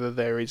see whether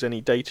there is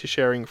any data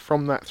sharing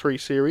from that 3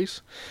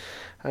 Series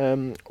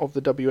of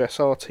the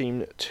WSR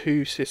team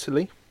to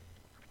Sicily.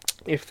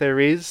 If there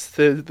is,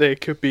 there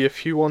could be a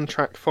few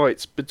on-track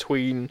fights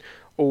between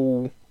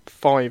all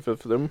 5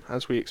 of them,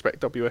 as we expect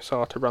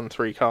WSR to run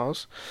 3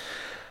 cars.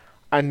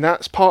 And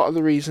that's part of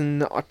the reason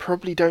that I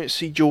probably don't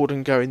see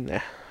Jordan going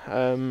there.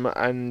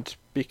 And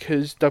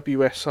because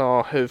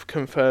WSR have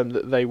confirmed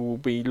that they will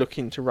be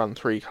looking to run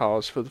 3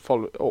 cars for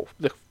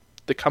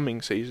the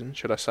coming season,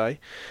 should I say,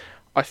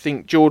 I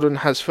think Jordan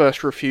has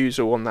first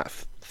refusal on that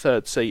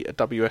 3rd seat at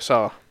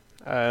WSR.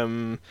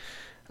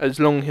 As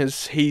long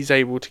as he's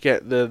able to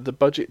get the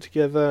budget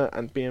together,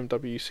 and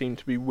BMW seem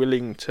to be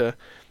willing to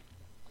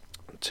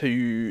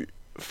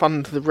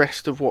fund the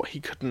rest of what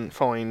he couldn't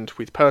find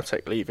with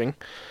Pertec leaving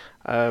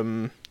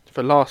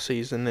for last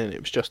season, then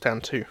it was just down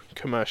to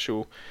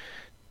commercial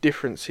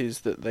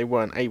differences that they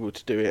weren't able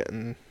to do it,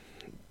 and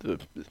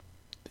the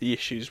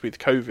issues with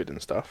COVID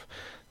and stuff.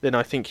 Then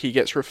I think he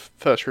gets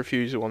first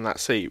refusal on that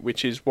seat,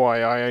 which is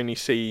why I only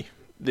see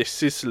this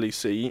Sicily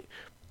seat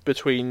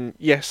between,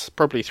 yes,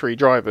 probably 3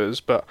 drivers,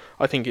 but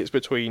I think it's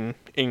between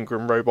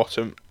Ingram,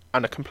 Rowbottom,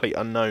 and a complete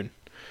unknown.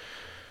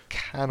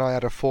 Can I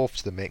add a fourth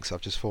to the mix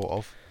I've just thought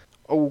of?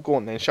 Oh, go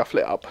on then, shuffle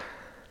it up.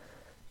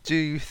 Do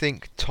you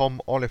think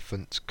Tom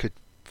Oliphant could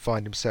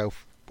find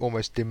himself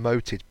almost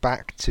demoted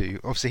back to...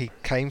 Obviously, he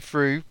came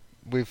through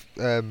with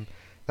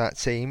that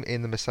team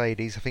in the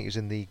Mercedes. I think he was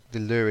in the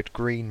lurid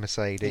green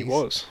Mercedes. He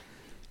was.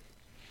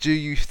 Do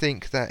you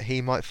think that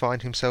he might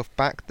find himself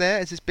back there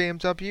as his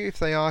BMW if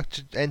they are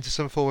to enter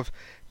some form of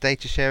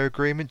data share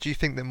agreement? Do you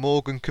think that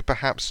Morgan could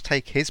perhaps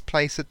take his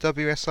place at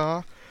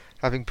WSR,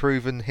 having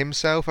proven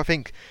himself? I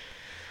think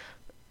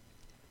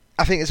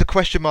it's a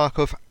question mark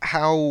of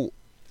how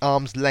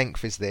arm's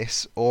length is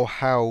this, or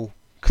how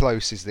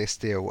close is this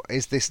deal?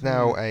 Is this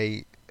now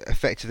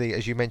effectively,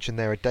 as you mentioned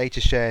there, a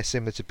data share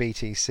similar to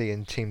BTC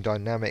and Team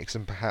Dynamics,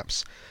 and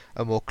perhaps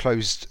a more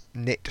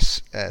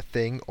closed-knit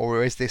thing,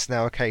 or is this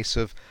now a case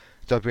of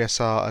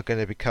WSR are going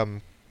to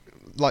become,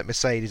 like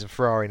Mercedes and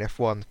Ferrari in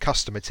F1,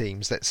 customer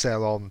teams that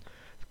sell on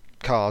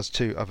cars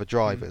to other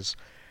drivers?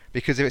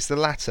 Because if it's the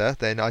latter,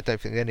 then I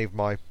don't think any of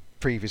my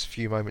previous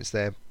few moments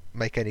there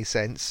make any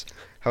sense.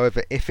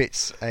 However, if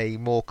it's a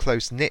more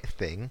close-knit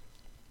thing,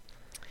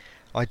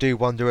 I do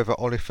wonder whether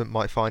Oliphant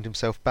might find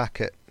himself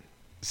back at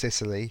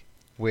Sicily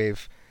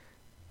with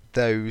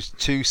those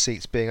 2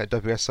 seats being at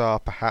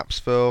WSR, perhaps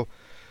for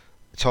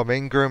Tom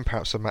Ingram,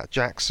 perhaps for Matt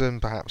Jackson,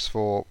 perhaps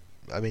for,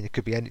 I mean, it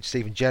could be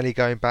Stephen Jelly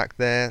going back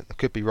there, it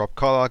could be Rob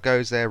Collard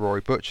goes there,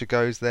 Rory Butcher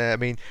goes there, I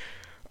mean,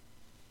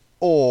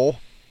 or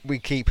we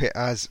keep it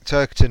as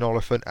Turkerton,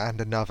 Oliphant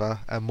and another,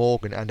 and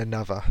Morgan and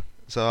another.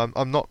 So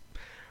I'm not,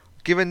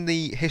 given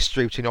the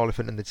history between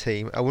Oliphant and the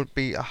team, I wouldn't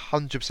be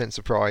 100%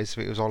 surprised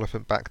if it was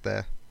Oliphant back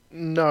there.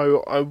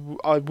 No,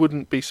 I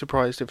wouldn't be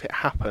surprised if it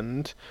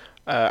happened.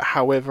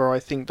 However, I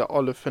think that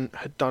Oliphant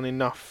had done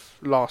enough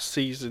last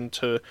season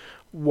to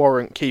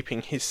warrant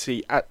keeping his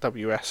seat at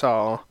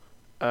WSR,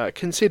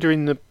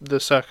 considering the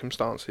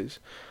circumstances.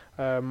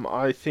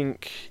 I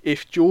think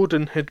if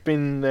Jordan had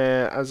been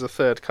there as a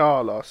third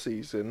car last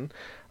season,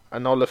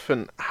 and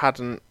Oliphant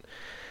hadn't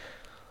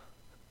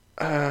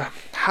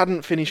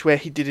finished where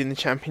he did in the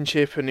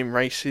championship and in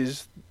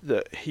races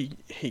that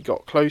he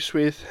got close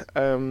with,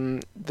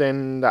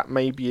 then that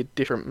may be a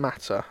different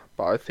matter.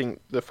 But I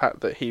think the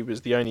fact that he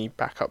was the only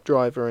backup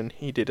driver and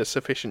he did a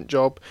sufficient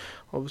job,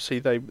 obviously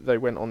they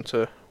went on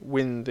to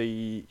win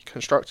the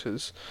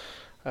Constructors.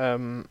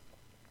 I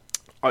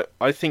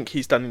think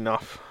he's done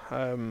enough.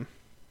 And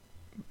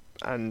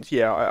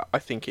yeah, I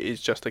think it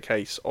is just a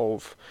case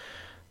of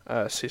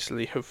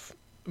Sicily have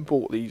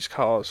bought these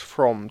cars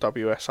from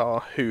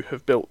WSR, who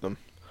have built them.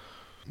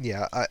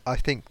 Yeah, I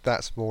think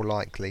that's more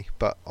likely,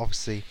 but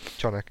obviously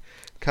trying to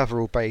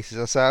cover all bases.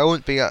 I say I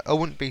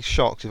wouldn't be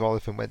shocked if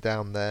Oliphant went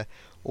down there,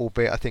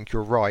 albeit I think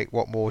you're right.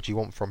 What more do you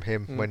want from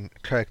him when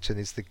Kirkton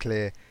is the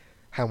clear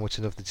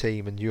Hamilton of the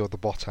team and you're the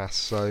Bottas?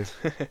 So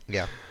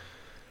yeah.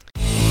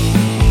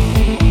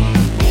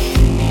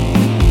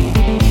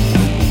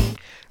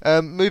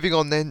 Moving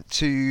on then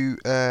to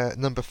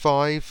number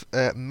 5,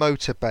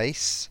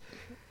 Motorbase.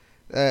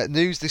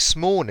 News this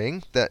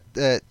morning that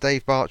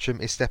Dave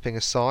Bartram is stepping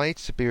aside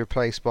to be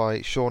replaced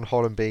by Sean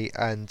Hollenby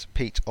and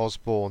Pete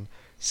Osborne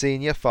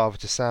Sr., father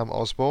to Sam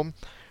Osborne.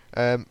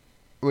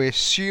 We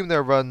assume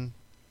they'll run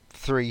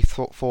 3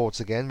 Fords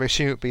again. We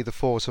assume it'll be the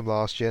Fords from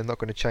last year. I'm not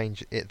going to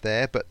change it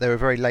there, but they were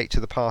very late to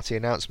the party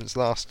announcements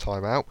last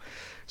time out,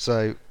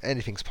 so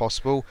anything's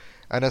possible.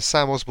 And as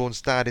Sam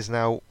Osborne's dad is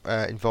now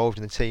involved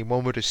in the team,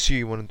 one would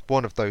assume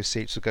one of those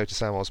seats will go to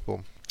Sam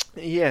Osborne.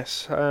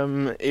 Yes,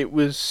 it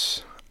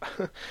was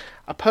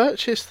a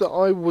purchase that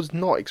I was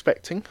not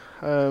expecting.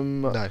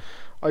 No.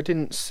 I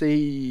didn't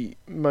see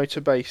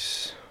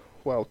Motorbase,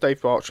 well,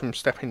 Dave Bartram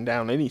stepping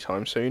down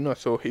anytime soon. I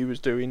thought he was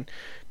doing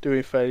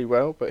fairly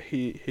well, but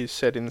he's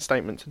said in the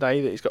statement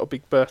today that he's got a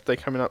big birthday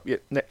coming up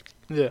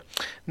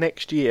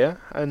next year,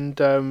 and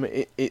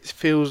it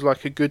feels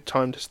like a good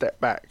time to step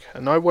back.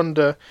 And I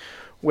wonder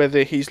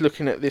whether he's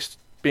looking at this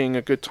being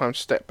a good time to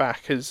step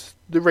back, as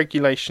the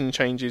regulation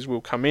changes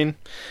will come in,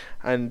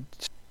 and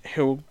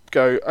he'll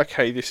go,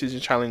 okay, this is a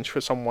challenge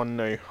for someone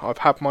new. I've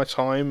had my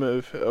time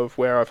of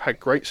where I've had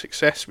great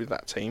success with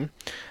that team,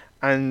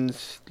 and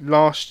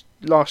last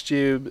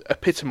year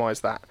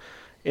epitomised that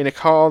in a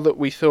car that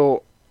we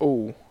thought,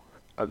 oh,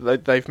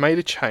 they've made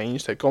a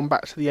change, they've gone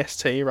back to the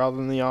ST rather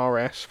than the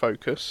RS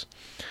Focus,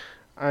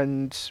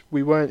 and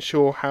we weren't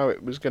sure how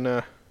it was going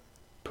to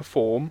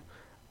perform,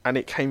 and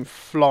it came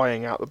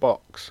flying out the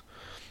box,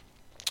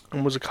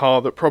 and was a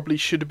car that probably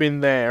should have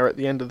been there at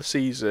the end of the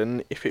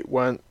season if it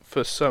weren't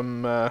for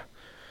some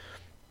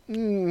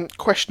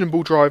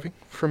questionable driving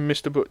from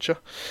Mr. Butcher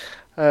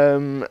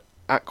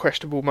at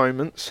questionable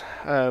moments.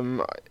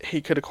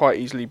 He could have quite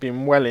easily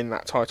been well in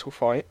that title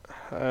fight.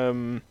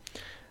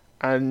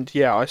 And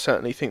yeah, I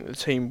certainly think the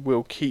team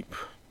will keep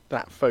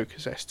that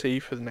Focus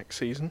ST for the next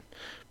season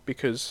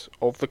because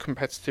of the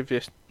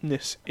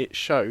competitiveness it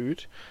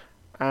showed.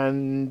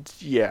 And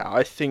yeah,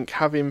 I think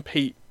having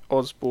Pete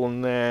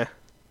Osborne there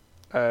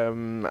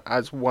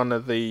as one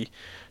of the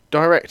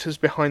directors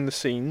behind the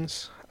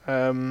scenes,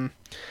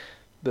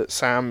 that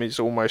Sam is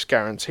almost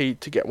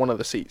guaranteed to get one of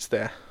the seats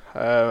there.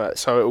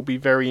 So it will be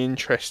very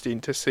interesting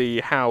to see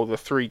how the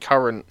 3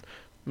 current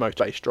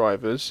motor-based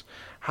drivers,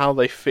 how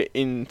they fit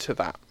into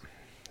that.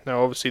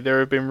 Now, obviously, there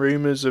have been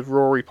rumours of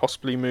Rory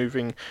possibly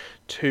moving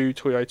to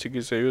Toyota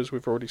Gazoo, as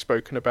we've already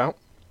spoken about.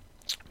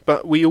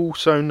 But we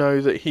also know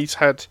that he's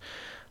had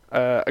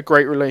a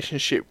great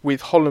relationship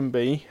with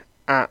Hollenby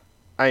at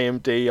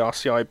AMD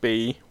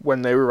RCIB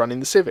when they were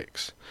running the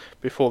Civics,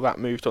 before that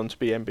moved on to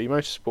BMB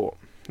Motorsport.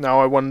 Now,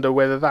 I wonder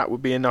whether that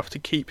would be enough to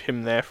keep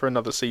him there for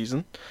another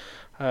season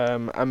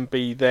and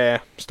be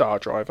their star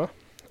driver.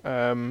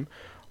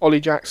 Ollie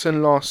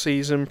Jackson last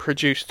season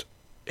produced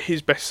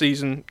his best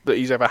season that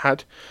he's ever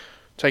had,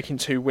 taking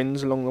 2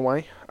 wins along the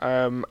way,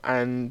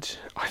 and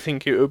I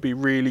think it would be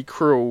really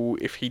cruel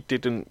if he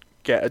didn't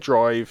get a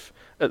drive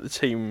at the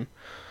team,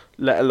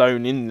 let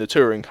alone in the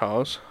touring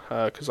cars,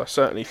 because I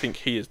certainly think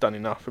he has done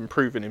enough and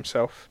proven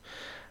himself.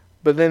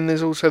 But then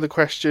there's also the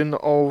question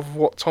of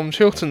what Tom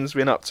Chilton's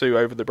been up to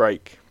over the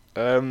break,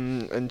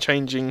 and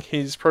changing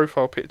his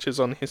profile pictures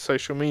on his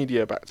social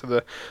media back to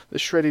the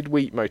shredded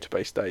wheat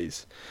motor-based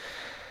days.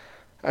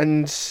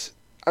 And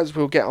as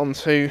we'll get on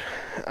to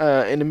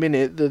in a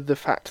minute, the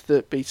fact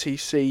that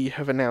BTC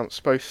have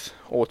announced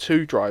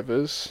 2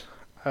 drivers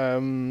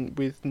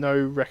with no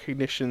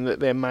recognition that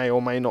there may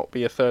or may not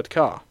be a 3rd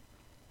car.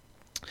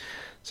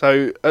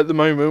 So at the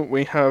moment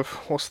we have,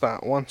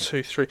 1,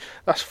 2, 3,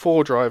 that's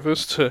 4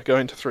 drivers to go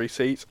into 3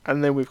 seats,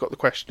 and then we've got the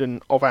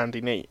question of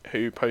Andy Neate,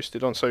 who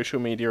posted on social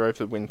media over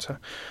the winter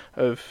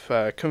of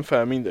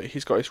confirming that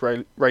he's got his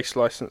race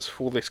licence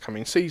for this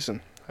coming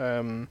season.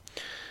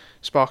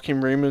 Sparking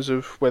rumours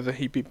of whether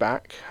he'd be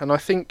back, and I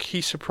think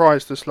he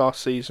surprised us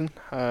last season,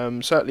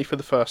 certainly for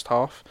the first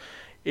half,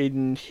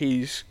 in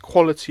his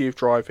quality of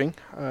driving.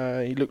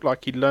 He looked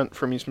like he'd learnt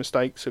from his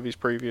mistakes of his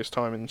previous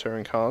time in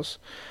touring cars,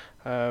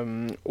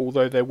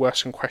 although there were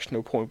some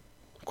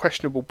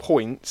questionable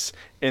points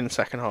in the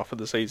second half of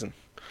the season.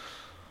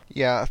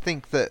 Yeah, I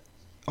think that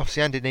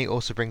obviously Andy Neate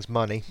also brings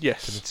money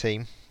to the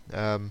team,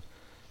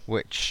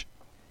 which,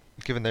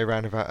 given they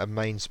ran without a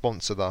main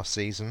sponsor last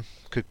season,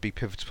 could be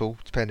pivotal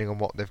depending on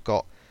what they've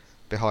got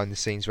behind the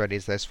scenes ready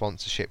as their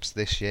sponsorships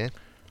this year.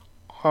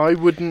 I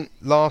wouldn't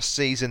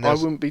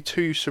be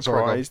too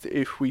surprised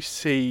if we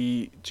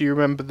see. Do you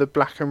remember the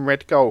black and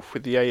red Golf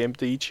with the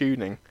AMD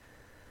tuning?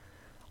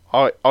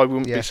 I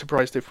wouldn't be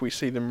surprised if we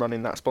see them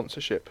running that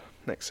sponsorship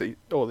next season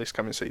or this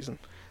coming season.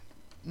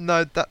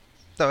 No, that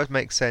would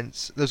make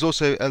sense. There's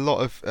also a lot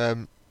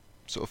of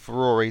sort of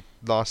Ferrari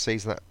last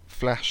season that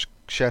Flash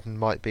Shedden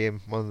might be in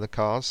one of the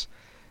cars.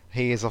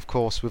 He is, of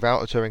course,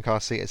 without a touring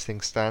car seat as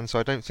things stand, so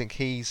I don't think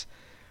he's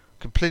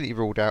completely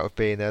ruled out of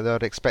being there. Though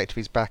I'd expect if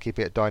he's back he'd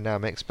be at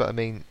Dynamics, but I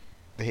mean,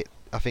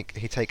 I think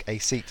he'd take a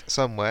seat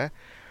somewhere.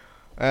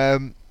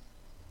 I've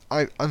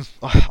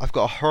got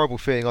a horrible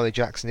feeling Ollie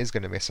Jackson is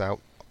going to miss out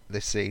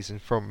this season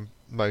from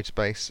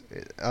Motorbase,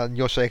 and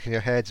you're shaking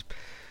your head.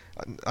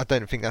 I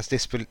don't think that's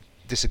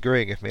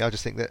disagreeing with me. I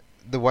just think that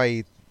the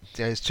way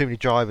there's too many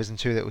drivers and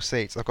too little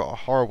seats, I've got a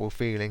horrible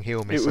feeling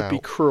he'll miss out. It would be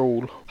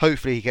cruel.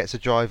 Hopefully he gets a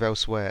drive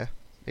elsewhere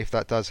if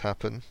that does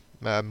happen,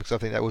 because I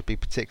think that would be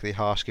particularly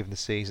harsh given the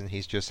season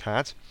he's just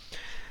had.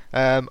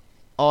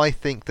 I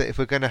think that if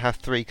we're going to have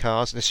 3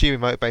 cars, and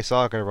assuming Motorbase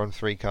are going to run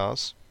 3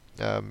 cars,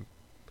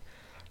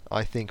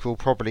 I think we'll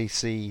probably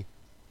see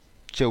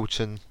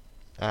Chilton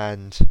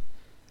and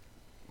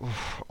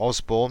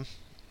Osborne,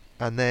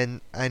 and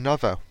then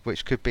another,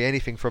 which could be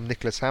anything from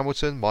Nicholas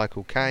Hamilton,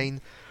 Michael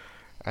Caine,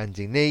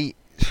 Andy Neate,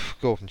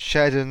 Gordon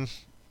Shedden,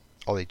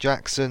 Ollie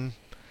Jackson.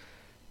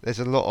 There's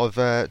a lot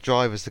of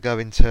drivers to go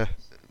into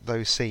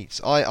those seats.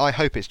 I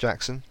hope it's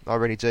Jackson, I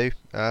really do,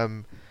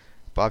 but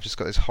I've just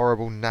got this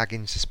horrible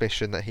nagging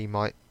suspicion that he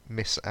might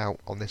miss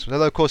out on this one.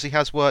 Although of course he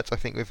has worked, I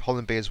think, with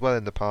Hollenby as well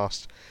in the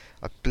past.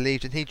 I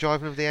believe, didn't he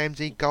drive with the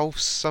AMD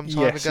Golfs some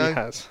time ago? Yes, he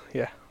has,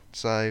 yeah.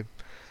 So,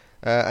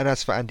 and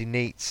as for Andy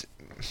Neate,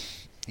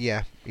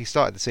 yeah, he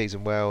started the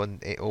season well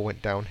and it all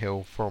went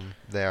downhill from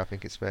there, I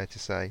think it's fair to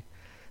say.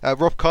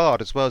 Rob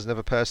Collard as well is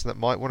another person that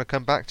might want to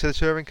come back to the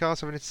touring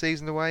cars having a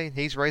season away.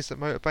 He's raced at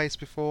Motorbase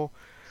before.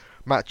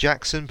 Matt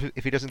Jackson,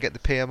 if he doesn't get the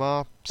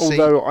PMR seat.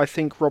 Although I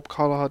think Rob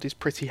Collard is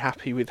pretty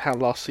happy with how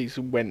last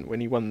season went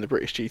when he won the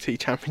British GT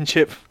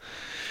Championship.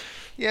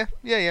 Yeah,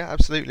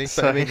 absolutely.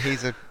 So, but I mean,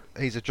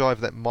 he's a driver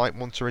that might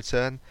want to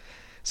return.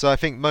 So I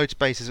think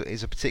Motorbase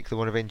is a particular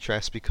one of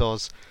interest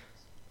because,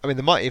 I mean,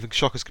 they might even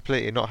shock us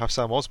completely and not have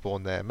Sam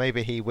Osborne there.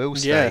 Maybe he will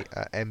stay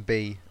at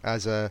MB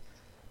as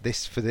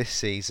for this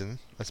season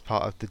as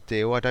part of the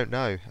deal. I don't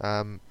know.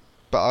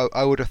 But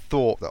I would have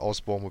thought that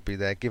Osborne would be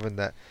there, given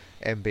that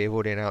MB have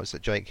already announced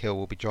that Jake Hill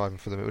will be driving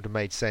for them. It would have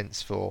made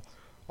sense for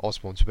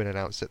Osborne to have been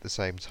announced at the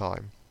same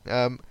time.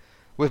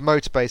 With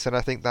Motorbase, and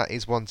I think that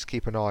is one to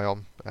keep an eye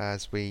on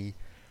as we.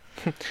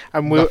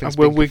 And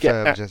will we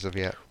get as of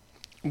yet?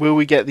 Will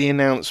we get the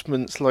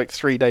announcements like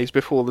 3 days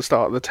before the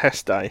start of the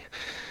test day,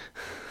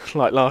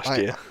 like last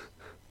year?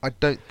 I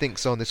don't think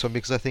so on this one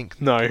because I think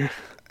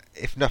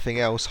if nothing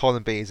else,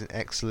 Hollenby is an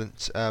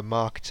excellent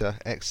marketer,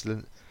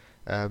 excellent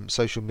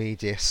social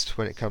mediaist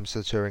when it comes to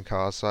the touring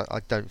cars. So I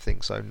don't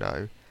think so,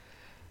 no.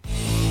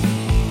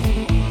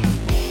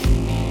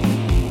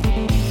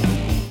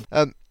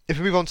 If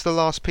we move on to the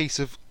last piece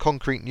of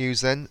concrete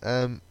news then,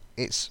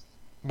 it's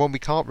one we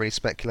can't really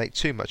speculate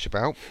too much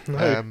about.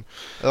 No.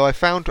 Though I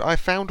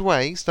found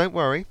ways, don't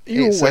worry.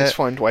 You always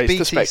find ways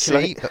to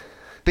speculate.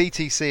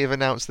 BTC have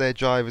announced their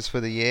drivers for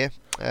the year,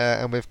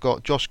 and we've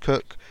got Josh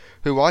Cook,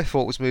 who I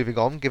thought was moving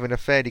on, given a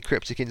fairly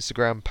cryptic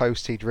Instagram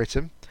post he'd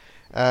written.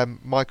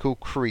 Michael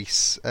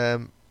Crease.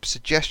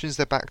 Suggestions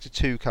they're back to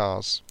 2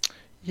 cars.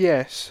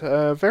 Yes,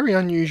 very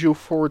unusual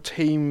for a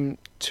team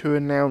to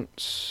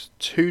announce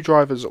 2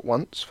 drivers at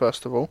once,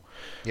 first of all.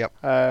 Yep.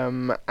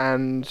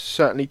 And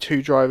certainly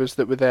 2 drivers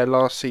that were there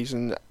last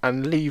season,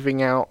 and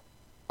leaving out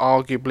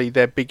arguably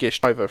their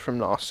biggest driver from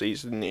last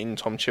season in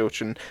Tom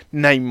Chilton,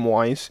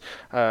 name-wise.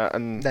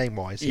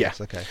 Name-wise, yeah.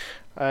 Yes, okay.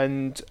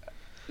 And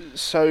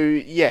so,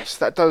 yes,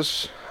 that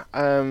does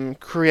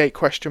create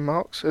question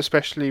marks,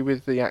 especially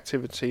with the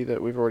activity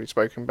that we've already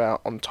spoken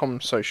about on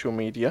Tom's social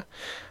media.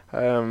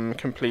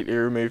 Completely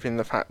removing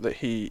the fact that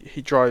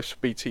he drives for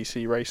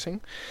BTC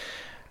Racing.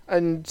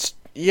 And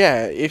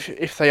yeah,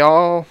 if they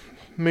are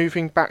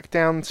moving back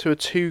down to a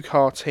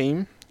 2-car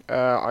team,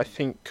 I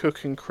think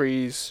Cook and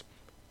Crease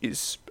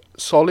is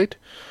solid.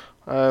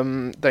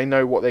 They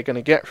know what they're going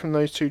to get from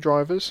those 2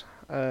 drivers.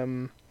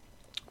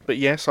 But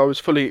yes, I was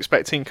fully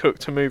expecting Cook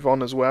to move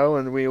on as well,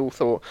 and we all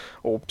thought,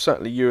 or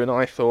certainly you and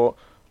I thought,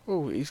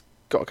 oh, he's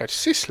got to go to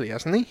Sicily,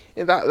 hasn't he?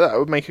 That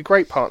would make a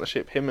great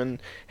partnership, him and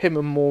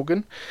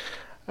Morgan.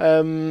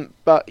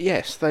 But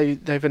yes,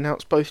 they've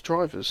announced both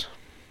drivers.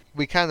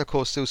 We can, of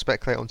course, still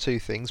speculate on 2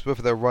 things,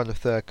 whether they'll run a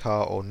 3rd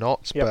car or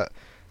not. Yep. But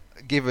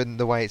given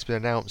the way it's been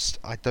announced,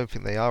 I don't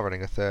think they are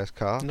running a 3rd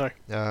car. No.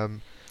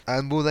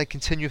 And will they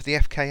continue with the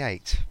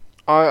FK8?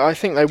 I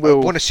think they will.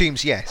 One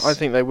assumes yes. I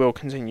think they will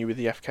continue with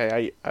the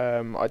FK8.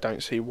 I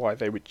don't see why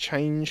they would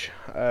change.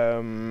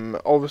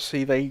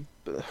 Obviously,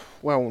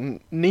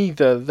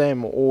 neither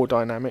them or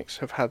Dynamics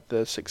have had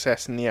the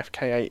success in the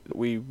FK8 that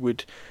we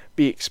would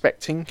be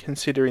expecting,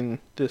 considering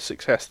the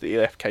success that the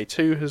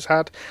FK2 has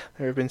had.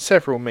 There have been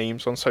several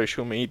memes on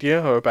social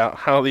media about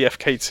how the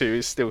FK2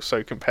 is still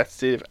so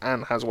competitive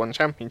and has won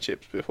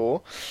championships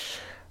before.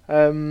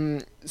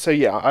 So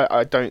yeah,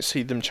 I don't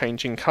see them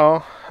changing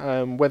car.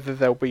 Whether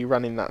they'll be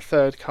running that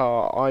 3rd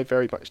car, I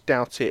very much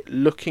doubt it.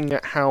 Looking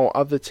at how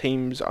other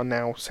teams are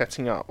now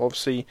setting up,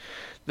 obviously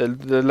the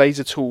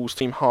Laser Tools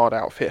Team Hard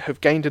outfit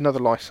have gained another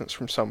license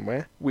from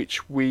somewhere,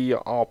 which we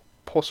are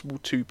possible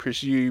to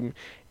presume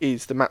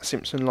is the Matt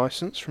Simpson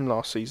license from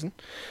last season.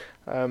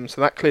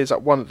 So that clears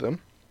up one of them.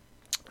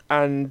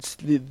 And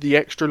the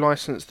extra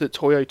license that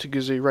Toyota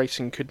Gazoo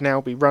Racing could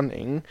now be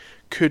running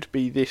could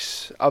be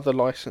this other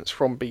license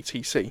from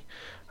BTC,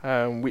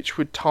 which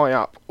would tie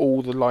up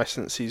all the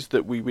licenses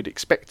that we would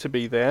expect to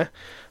be there,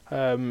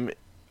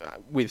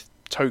 with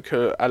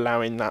Toka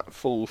allowing that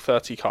full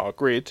 30-car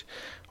grid.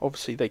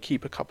 Obviously, they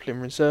keep a couple in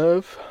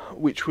reserve,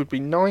 which would be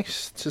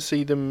nice to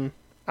see them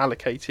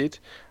allocated,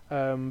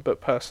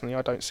 but personally,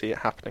 I don't see it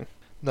happening.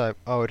 No,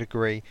 I would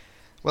agree.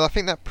 Well, I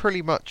think that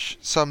pretty much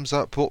sums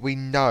up what we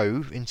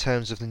know in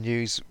terms of the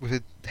news, with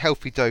a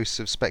healthy dose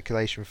of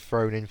speculation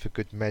thrown in for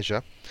good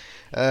measure.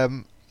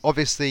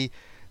 Obviously,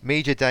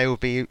 Media Day will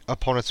be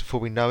upon us before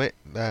we know it.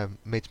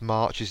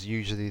 Mid-March is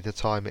usually the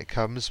time it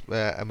comes,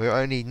 and we're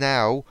only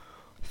now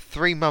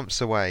 3 months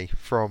away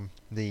from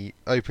the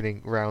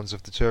opening rounds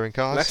of the touring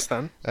cars. Less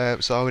than.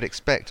 So I would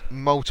expect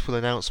multiple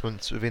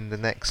announcements within the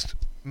next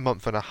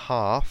month and a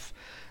half.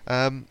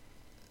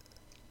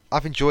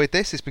 I've enjoyed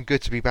this. It's been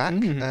good to be back,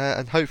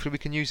 and hopefully we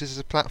can use this as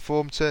a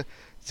platform to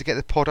get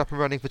the pod up and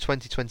running for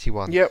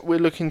 2021. Yeah, we're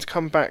looking to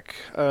come back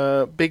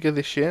bigger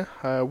this year.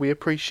 We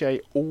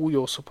appreciate all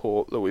your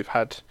support that we've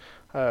had.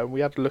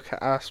 We had a look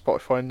at our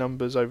Spotify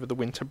numbers over the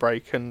winter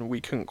break, and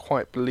we couldn't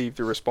quite believe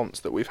the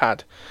response that we've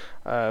had.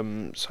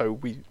 So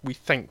we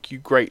thank you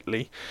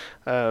greatly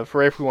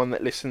for everyone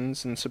that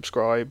listens and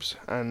subscribes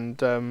and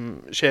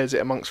shares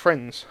it amongst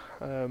friends.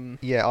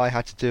 Yeah, I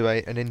had to do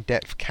an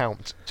in-depth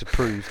count to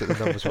prove that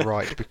the numbers were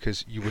right,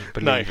 because you wouldn't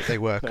believe that they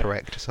were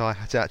correct. So I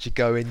had to actually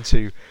go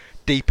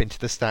deep into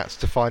the stats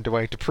to find a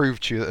way to prove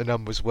to you that the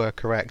numbers were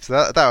correct.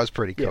 So that was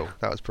pretty cool. Yeah.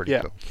 That was pretty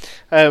cool.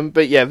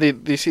 But yeah,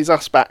 this is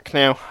us back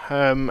now,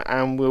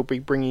 and we'll be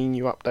bringing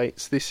you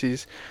updates. This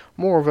is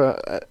more of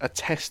a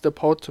tester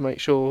pod to make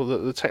sure that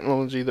the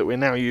technology that we're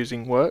now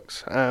using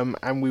works,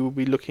 and we will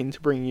be looking to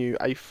bring you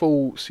a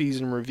full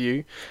season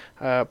review,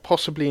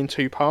 possibly in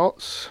 2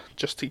 parts,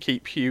 just to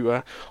keep you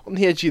on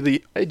the edge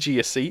of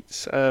your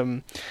seats,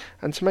 and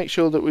to make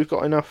sure that we've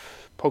got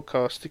enough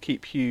podcasts to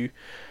keep you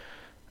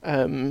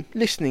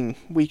listening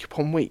week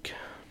upon week.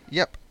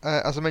 Yep,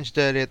 as I mentioned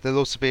earlier, there'll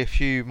also be a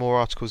few more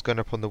articles going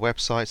up on the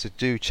website, so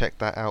do check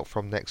that out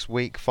from next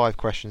week. 5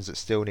 questions that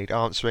still need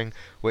answering,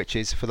 which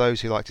is, for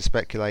those who like to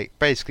speculate,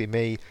 basically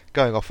me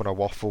going off on a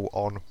waffle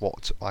on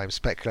what I'm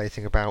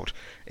speculating about.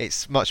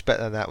 It's much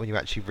better than that when you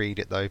actually read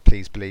it, though.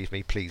 Please believe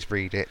me, please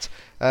read it.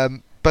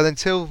 But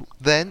until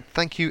then,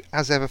 thank you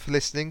as ever for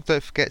listening.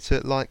 Don't forget to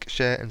like,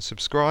 share and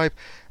subscribe.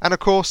 And of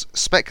course,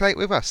 speculate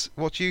with us.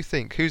 What do you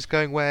think? Who's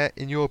going where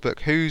in your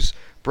book? Whose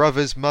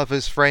brother's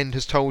mother's friend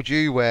has told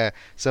you where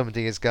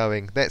somebody is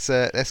going?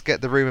 Let's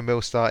get the rumour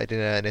mill started in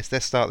earnest.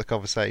 Let's start the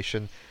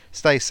conversation.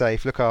 Stay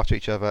safe, look after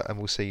each other, and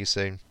we'll see you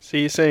soon.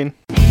 See you soon.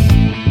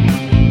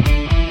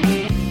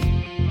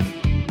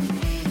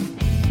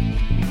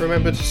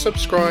 Remember to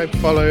subscribe,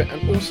 follow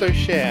and also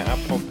share our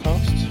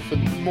podcasts for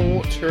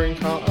more touring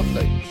car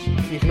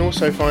updates. You can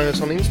also find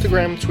us on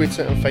Instagram,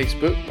 Twitter and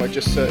Facebook by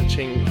just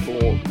searching for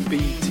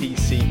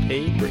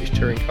BTCP, British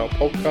Touring Car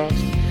Podcast,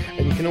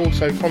 and you can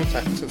also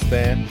contact us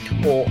there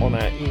or on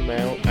our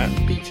email at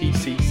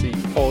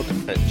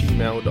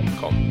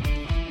btccpod@gmail.com.